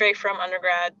went straight from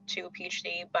undergrad to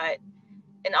PhD, but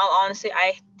in all honesty,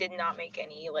 I did not make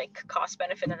any like cost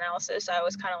benefit analysis. I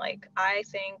was kind of like, I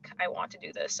think I want to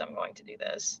do this, so I'm going to do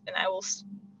this, and I will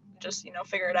just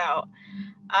figure it out.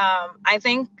 I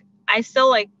think I still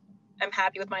like am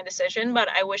happy with my decision, but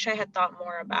I wish I had thought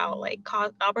more about like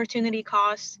opportunity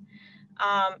costs,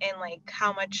 and like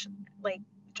how much, like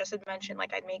just had mentioned,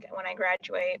 like I'd make when I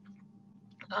graduate.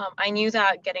 I knew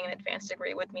that getting an advanced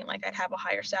degree would mean like I'd have a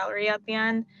higher salary at the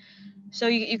end. So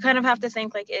you kind of have to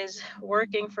think like, is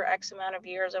working for X amount of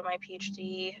years of my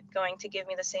PhD going to give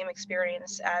me the same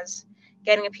experience as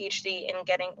getting a PhD and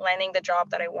landing the job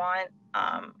that I want?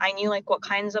 I knew like what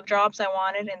kinds of jobs I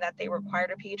wanted and that they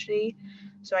required a PhD.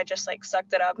 So I just like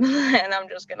sucked it up and I'm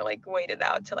just gonna like wait it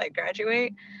out till I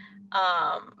graduate.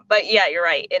 But yeah, you're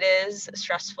right. It is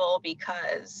stressful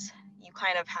because you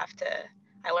kind of have to,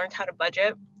 I learned how to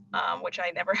budget, which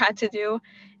I never had to do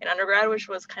in undergrad, which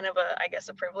was kind of I guess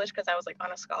a privilege because I was like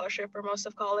on a scholarship for most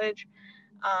of college.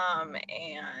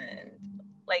 And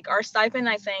like our stipend,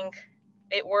 I think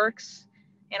it works.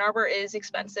 Ann Arbor is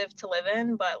expensive to live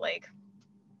in, but like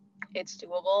it's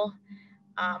doable.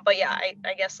 But yeah,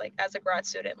 I guess like as a grad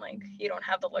student, like you don't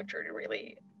have the luxury to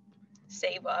really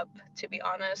save up, to be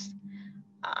honest.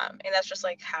 And that's just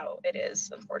like how it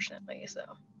is, unfortunately. So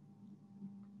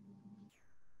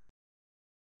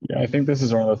Yeah, I think this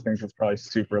is one of those things that's probably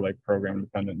super like program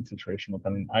dependent and situational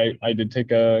dependent. I did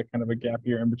take a kind of a gap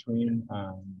year in between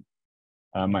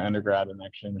my undergrad and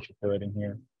actually matriculating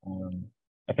here.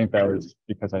 I think that was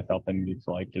because I felt I needed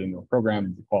to like get into a program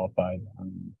and be qualified.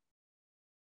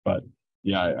 But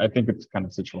yeah, I think it's kind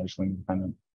of situationally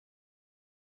dependent.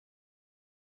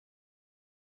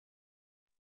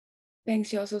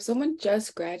 Thanks, y'all. So someone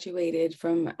just graduated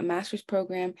from a master's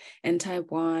program in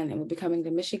Taiwan and will be coming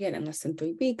to Michigan in less than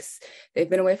 3 weeks. They've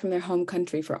been away from their home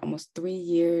country for almost 3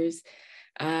 years.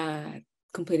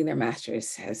 Completing their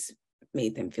master's has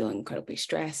made them feel incredibly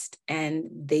stressed, and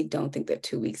they don't think that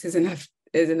 2 weeks is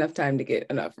enough time to get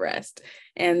enough rest.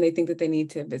 And they think that they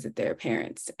need to visit their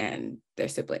parents and their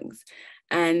siblings.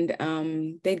 And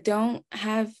they don't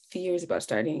have fears about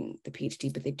starting the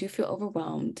PhD, but they do feel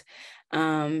overwhelmed.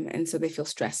 And so they feel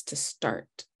stressed to start.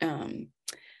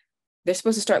 They're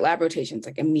supposed to start lab rotations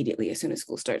like immediately as soon as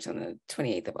school starts on the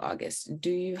 28th of August.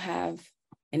 Do you have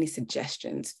any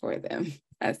suggestions for them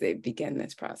as they begin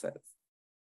this process?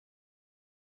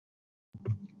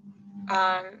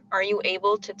 are you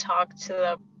able to talk to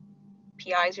the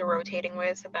PIs you're rotating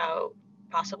with about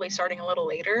possibly starting a little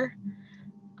later?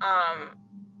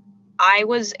 I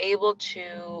was able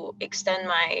to extend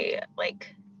my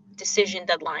like decision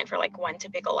deadline for like when to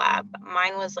pick a lab.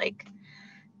 Mine was like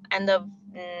end of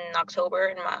October,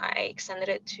 and I extended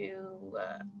it to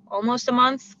almost a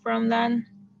month from then,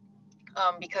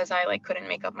 because I like couldn't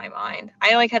make up my mind.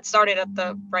 I like had started at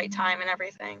the right time and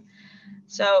everything.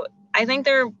 So I think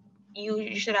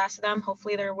you should ask them.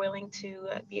 Hopefully they're willing to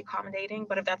be accommodating.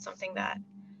 But if that's something that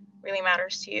really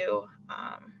matters to you,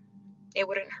 it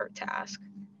wouldn't hurt to ask.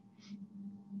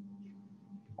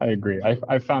 I agree.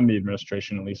 I found the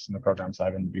administration, at least in the programs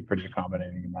I've been, to be pretty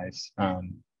accommodating and nice.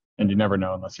 And you never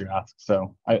know unless you ask.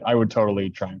 So I would totally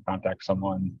try and contact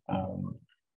someone,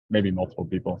 maybe multiple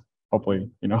people. Hopefully,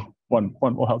 one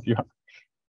will help you out.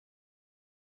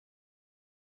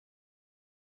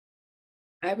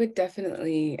 I would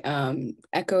definitely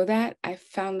echo that. I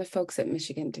found the folks at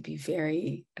Michigan to be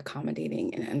very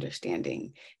accommodating and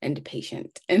understanding and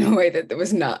patient in a way that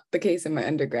was not the case in my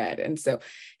undergrad. And so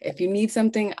if you need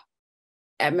something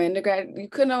at my undergrad, you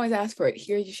couldn't always ask for it.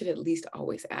 Here, you should at least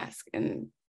always ask. And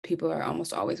people are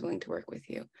almost always willing to work with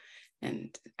you.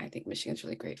 And I think Michigan's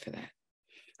really great for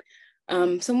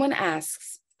that. Someone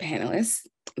asks panelists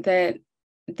that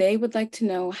they would like to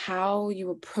know how you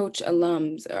approach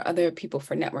alums or other people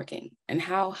for networking and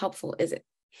how helpful is it?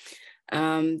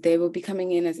 They will be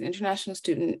coming in as an international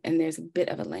student and there's a bit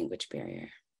of a language barrier.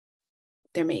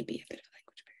 There may be a bit of a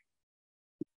language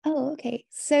barrier. Oh, okay.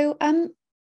 So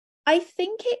I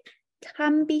think it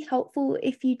can be helpful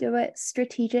if you do it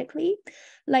strategically.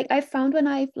 Like I've found when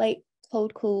I've like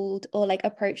cold called or like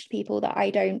approached people that I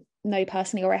don't know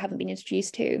personally or I haven't been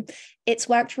introduced to, it's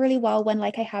worked really well when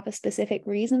like I have a specific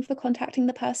reason for contacting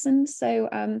the person. So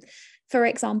for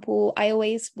example, I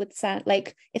always would send,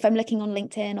 like if I'm looking on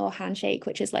LinkedIn or Handshake,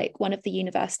 which is like one of the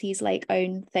university's like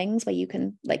own things where you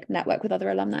can like network with other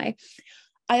alumni,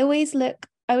 I always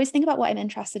think about what I'm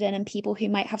interested in and people who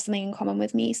might have something in common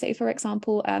with me. So for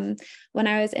example, when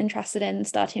I was interested in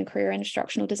starting a career in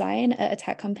instructional design at a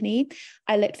tech company,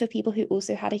 I looked for people who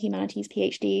also had a humanities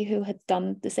PhD who had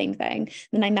done the same thing.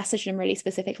 Then I messaged them really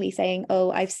specifically saying,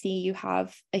 oh, I see you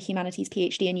have a humanities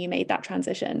PhD and you made that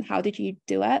transition. How did you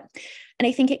do it? And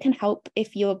I think it can help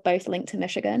if you're both linked to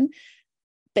Michigan,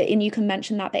 and you can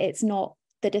mention that it's not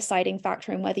the deciding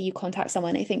factor in whether you contact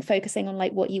someone. I think focusing on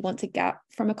like what you want to get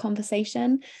from a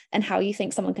conversation and how you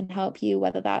think someone can help you,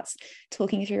 whether that's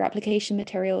talking through your application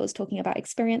materials, talking about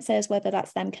experiences, whether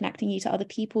that's them connecting you to other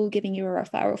people, giving you a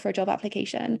referral for a job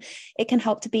application, it can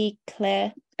help to be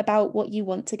clear about what you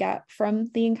want to get from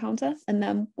the encounter and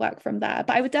then work from there.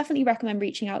 But I would definitely recommend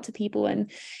reaching out to people.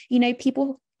 And, you know,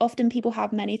 people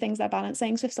have many things they're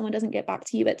balancing. So if someone doesn't get back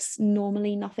to you, it's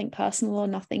normally nothing personal or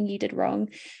nothing you did wrong.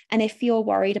 And if you're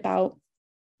worried about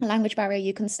a language barrier,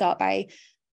 you can start by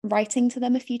writing to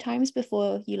them a few times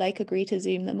before you like agree to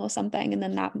Zoom them or something. And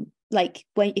then that, like,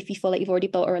 if you feel like you've already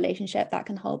built a relationship, that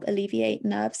can help alleviate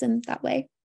nerves in that way.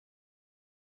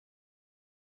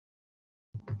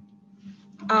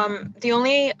 The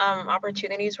only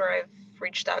opportunities where I've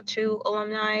reached out to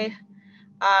alumni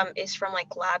is from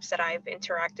like labs that I've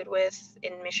interacted with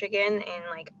in Michigan, and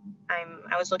like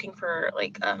I was looking for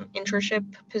like internship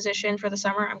position for the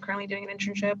summer. I'm currently doing an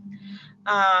internship,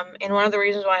 and one of the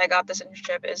reasons why I got this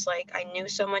internship is like I knew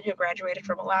someone who graduated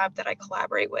from a lab that I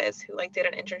collaborate with who like did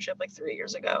an internship like 3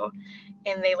 years ago,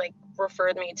 and they like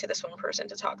referred me to this one person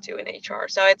to talk to in HR.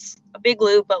 So it's a big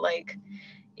loop, but like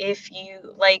if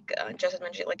you like Justin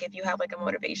mentioned, like if you have like a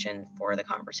motivation for the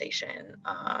conversation,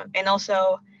 and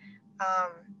also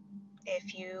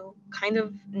if you kind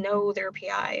of know their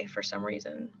PI for some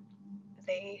reason,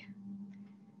 they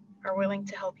are willing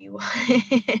to help you.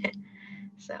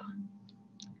 So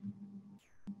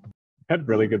I've had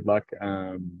really good luck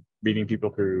meeting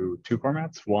people through two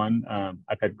formats. One,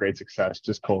 I've had great success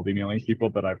just cold emailing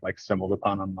people that I've like stumbled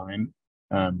upon online.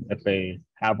 If they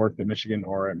have worked at Michigan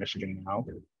or at Michigan now,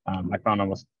 I found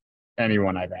almost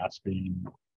anyone I've asked being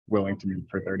willing to meet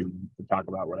for 30 minutes to talk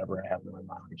about whatever I have in my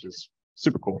mind, which is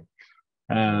super cool.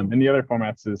 And the other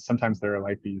formats is sometimes there are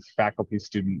like these faculty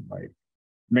student like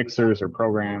mixers or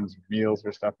programs, or meals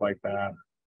or stuff like that.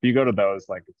 If you go to those,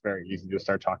 like it's very easy to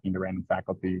start talking to random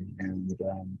faculty, and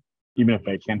even if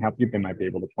they can't help you, they might be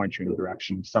able to point you in the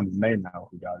direction of someone they know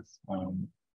who does.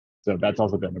 So that's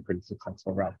also been a pretty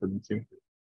successful route for me too.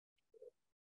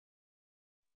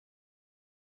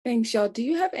 Thanks, y'all. Do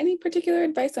you have any particular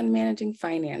advice on managing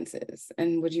finances?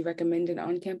 And would you recommend an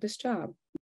on-campus job?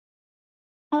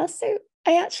 So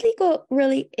I actually got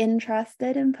really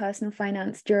interested in personal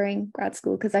finance during grad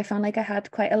school because I found like I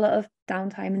had quite a lot of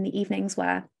downtime in the evenings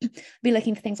where I'd be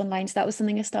looking for things online. So that was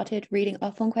something I started reading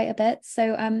up on quite a bit.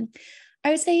 So I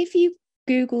would say if you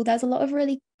Google, there's a lot of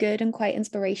really good and quite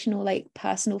inspirational like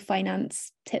personal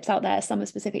finance tips out there. Some are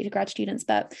specific to grad students,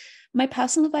 but my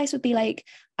personal advice would be like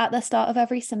at the start of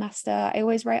every semester, I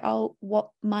always write out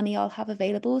what money I'll have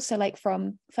available. So like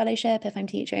from fellowship, if I'm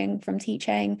teaching, from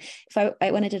teaching, if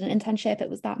I when I did an internship, it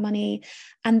was that money.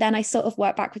 And then I sort of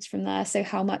work backwards from there. So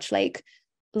how much like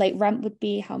rent would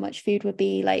be, how much food would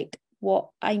be, like what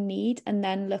I need, and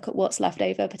then look at what's left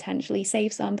over, potentially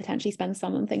save some, potentially spend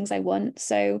some on things I want.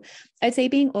 So I'd say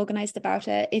being organized about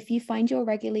it. If you find you're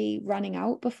regularly running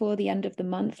out before the end of the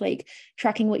month, like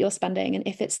tracking what you're spending, and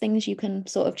if it's things you can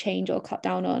sort of change or cut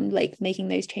down on, like making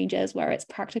those changes where it's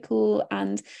practical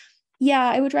and Yeah,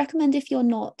 I would recommend if you're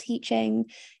not teaching,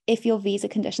 if your visa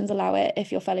conditions allow it,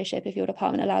 if your fellowship, if your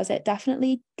department allows it,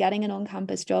 definitely getting an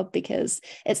on-campus job, because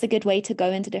it's a good way to go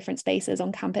into different spaces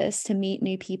on campus to meet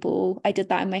new people. I did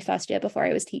that in my first year before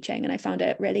I was teaching, and I found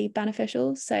it really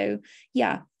beneficial. So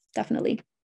yeah, definitely.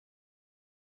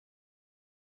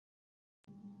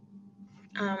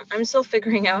 I'm still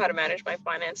figuring out how to manage my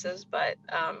finances, but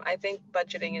I think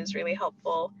budgeting is really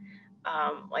helpful,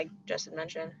 like Justin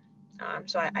mentioned.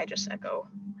 So I just echo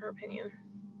her opinion.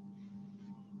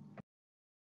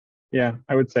 Yeah,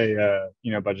 I would say,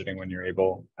 budgeting when you're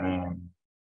able.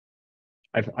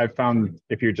 I've found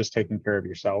if you're just taking care of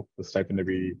yourself, the stipend to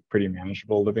be pretty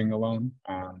manageable living alone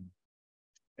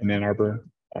in Ann Arbor.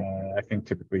 I think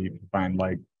typically you can find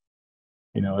like,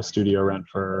 a studio rent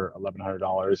for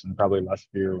 $1,100 and probably less if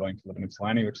you're willing to live in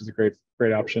Ypsilanti, which is a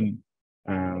great option.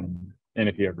 And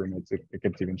if you have roommates, it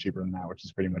gets even cheaper than that, which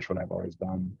is pretty much what I've always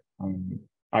done.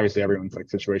 Obviously, everyone's like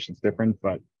situation's different,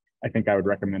 but I think I would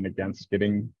recommend against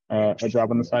getting a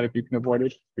job on the side if you can avoid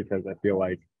it, because I feel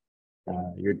like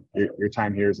your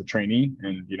time here as a trainee,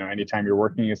 and anytime you're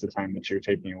working is the time that you're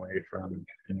taking away from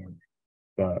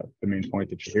the main point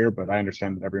that you're here. But I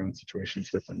understand that everyone's situation is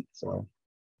different, so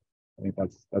I think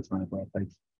that's my advice.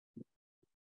 Thanks.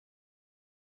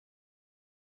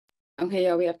 Okay,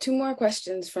 y'all, we have two more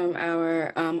questions from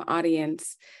our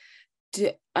audience.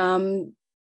 Did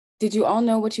you all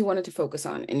know what you wanted to focus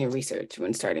on in your research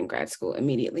when starting grad school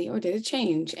immediately, or did it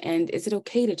change? And is it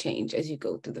okay to change as you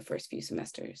go through the first few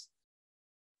semesters?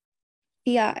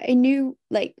 Yeah, I knew,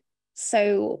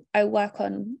 so I worked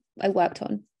on,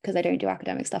 because I don't do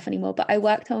academic stuff anymore, but I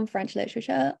worked on French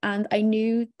literature, and I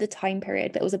knew the time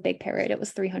period, but it was a big period. It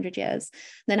was 300 years.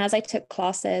 Then as I took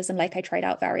classes and I tried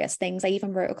out various things, I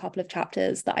even wrote a couple of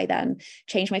chapters that I then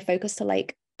changed my focus to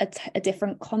a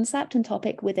different concept and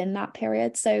topic within that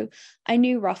period. So I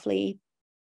knew roughly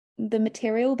the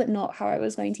material, but not how I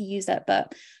was going to use it.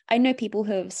 But I know people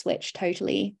who have switched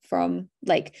totally from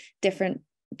different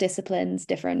disciplines,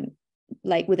 different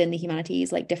within the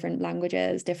humanities, different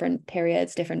languages, different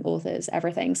periods, different authors,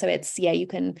 everything. So it's, yeah, you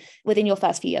can, within your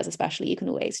first few years especially, you can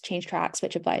always change tracks,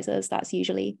 switch advisors. That's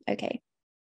usually okay.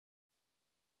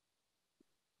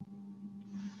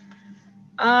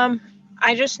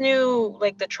 I just knew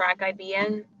the track I'd be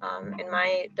in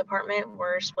my department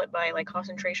were split by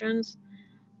concentrations.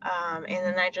 And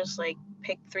then I just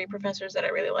picked 3 professors that I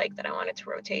really liked that I wanted to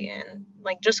rotate in,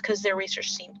 just because their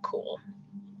research seemed cool.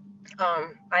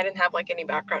 I didn't have any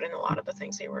background in a lot of the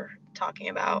things they were talking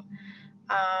about.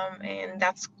 And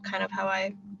that's kind of how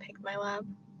I picked my lab.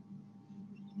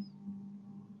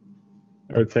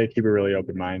 I would say keep a really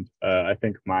open mind. I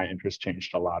think my interest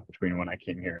changed a lot between when I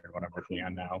came here and what I'm working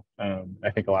on now.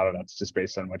 I think a lot of that's just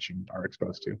based on what you are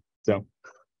exposed to. So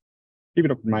keep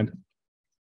an open mind.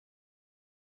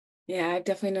 Yeah, I've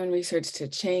definitely known research to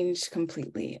change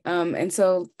completely. And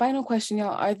so final question,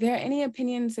 y'all, are there any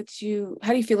opinions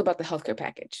how do you feel about the healthcare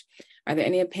package? Are there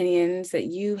any opinions that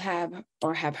you have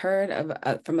or have heard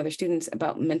of from other students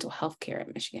about mental health care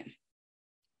at Michigan?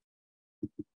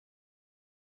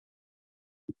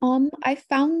 I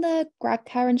found the grad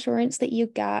care insurance that you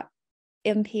get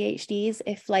in PhDs,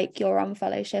 if you're on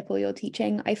fellowship or you're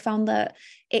teaching, I found that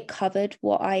it covered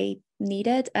what I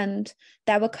needed, and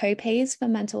there were co-pays for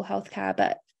mental health care.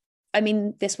 But I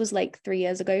mean, this was 3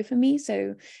 years ago for me,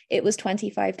 so it was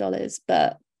 $25,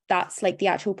 but that's the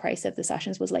actual price of the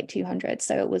sessions was $200.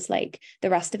 So it was the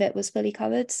rest of it was fully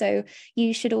covered. So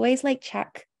you should always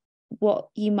check what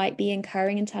you might be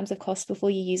incurring in terms of costs before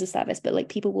you use a service, but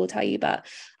people will tell you. But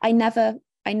I never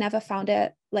found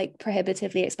it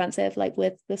prohibitively expensive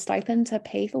with the stipend to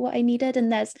pay for what I needed.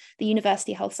 And there's the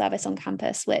University Health Service on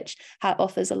campus, which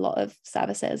offers a lot of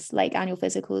services like annual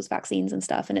physicals, vaccines and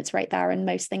stuff, and it's right there, and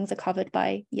most things are covered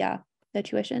by the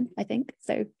tuition, I think.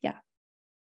 So yeah,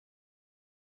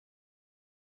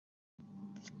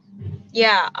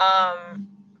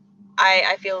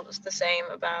 I feel the same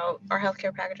about our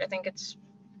healthcare package. I think it's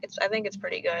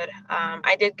pretty good.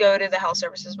 I did go to the health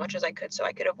service as much as I could, so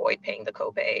I could avoid paying the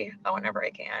copay whenever I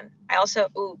can. I also,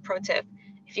 pro tip,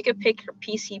 if you could pick your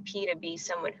PCP to be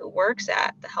someone who works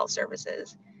at the health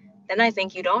services, then I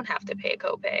think you don't have to pay a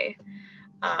copay.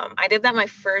 I did that my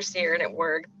first year and it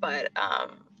worked, but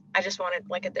I just wanted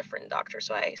a different doctor,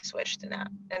 so I switched to that,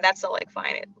 and that's still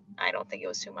fine. I don't think it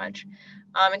was too much.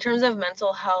 In terms of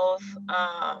mental health,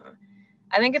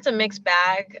 I think it's a mixed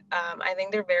bag. I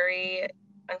think they're very,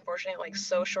 unfortunately,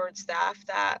 so short-staffed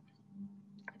that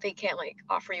they can't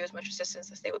offer you as much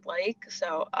assistance as they would like.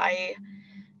 So I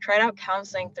tried out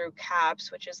counseling through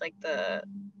CAPS, which is the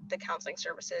counseling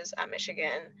services at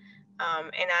Michigan.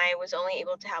 And I was only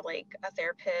able to have like a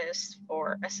therapist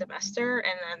for a semester,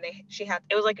 and then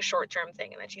it was like a short-term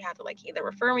thing, and then she had to like either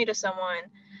refer me to someone,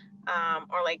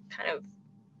 or like kind of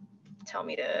tell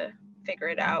me to figure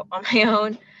it out on my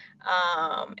own.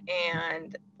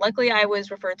 And luckily I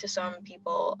was referred to some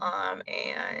people,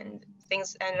 and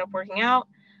things ended up working out.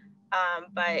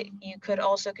 But you could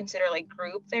also consider like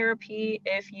group therapy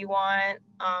if you want,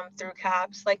 through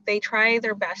CAPS. Like they try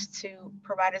their best to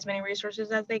provide as many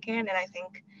resources as they can. And I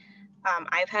think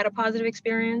I've had a positive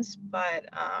experience, but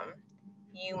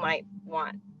you might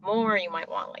want more, you might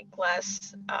want like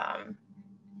less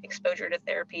exposure to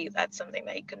therapy. That's something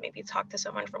that you could maybe talk to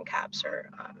someone from CAPS, or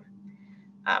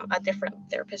a different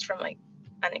therapist from like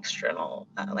an external,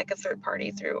 like a third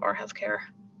party through our healthcare.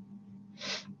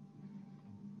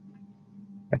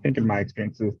 I think in my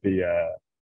experiences, the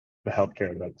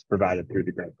healthcare that's provided through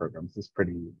the grant programs has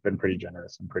been pretty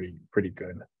generous and pretty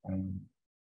good.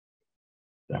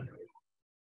 Yeah.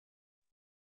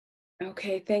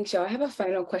 Okay, thanks, y'all. I have a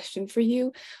final question for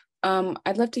you.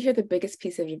 I'd love to hear the biggest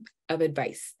piece of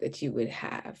advice that you would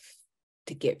have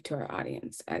to give to our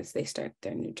audience as they start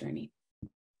their new journey.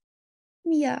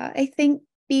 Yeah, I think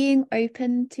being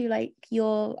open to like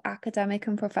your academic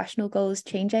and professional goals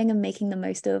changing and making the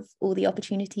most of all the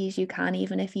opportunities you can,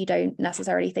 even if you don't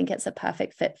necessarily think it's a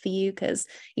perfect fit for you, because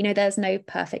you know there's no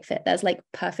perfect fit. There's like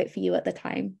perfect for you at the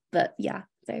time. But yeah,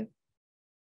 so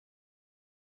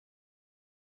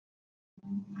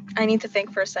I need to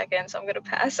think for a second, so I'm gonna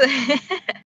pass.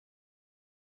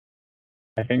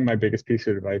 I think my biggest piece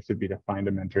of advice would be to find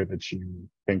a mentor that you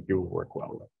think you will work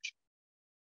well with.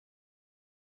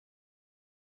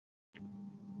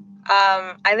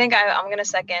 I think I'm gonna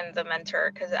second the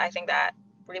mentor, because I think that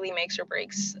really makes or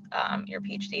breaks your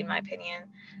PhD, in my opinion.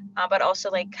 But also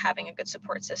like having a good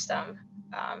support system.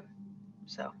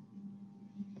 So.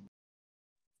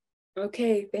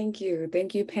 Okay, thank you.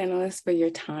 Thank you, panelists, for your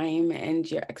time and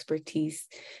your expertise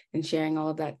and sharing all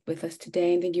of that with us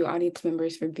today. And thank you, audience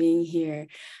members, for being here.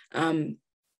 The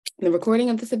recording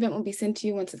of this event will be sent to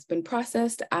you once it's been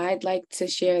processed. I'd like to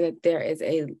share that there is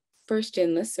a first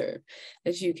gen listserv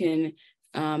that you can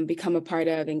become a part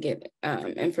of and get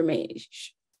information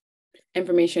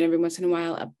every once in a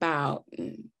while about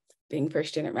being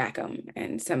first gen at Rackham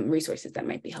and some resources that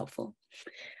might be helpful.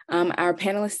 Our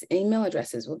panelists' email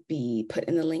addresses will be put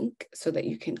in the link so that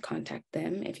you can contact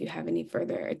them if you have any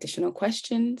further additional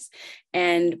questions.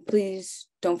 And please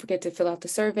don't forget to fill out the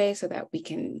survey so that we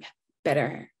can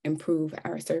better improve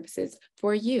our services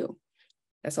for you.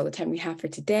 That's all the time we have for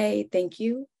today. Thank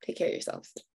you. Take care of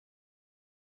yourselves.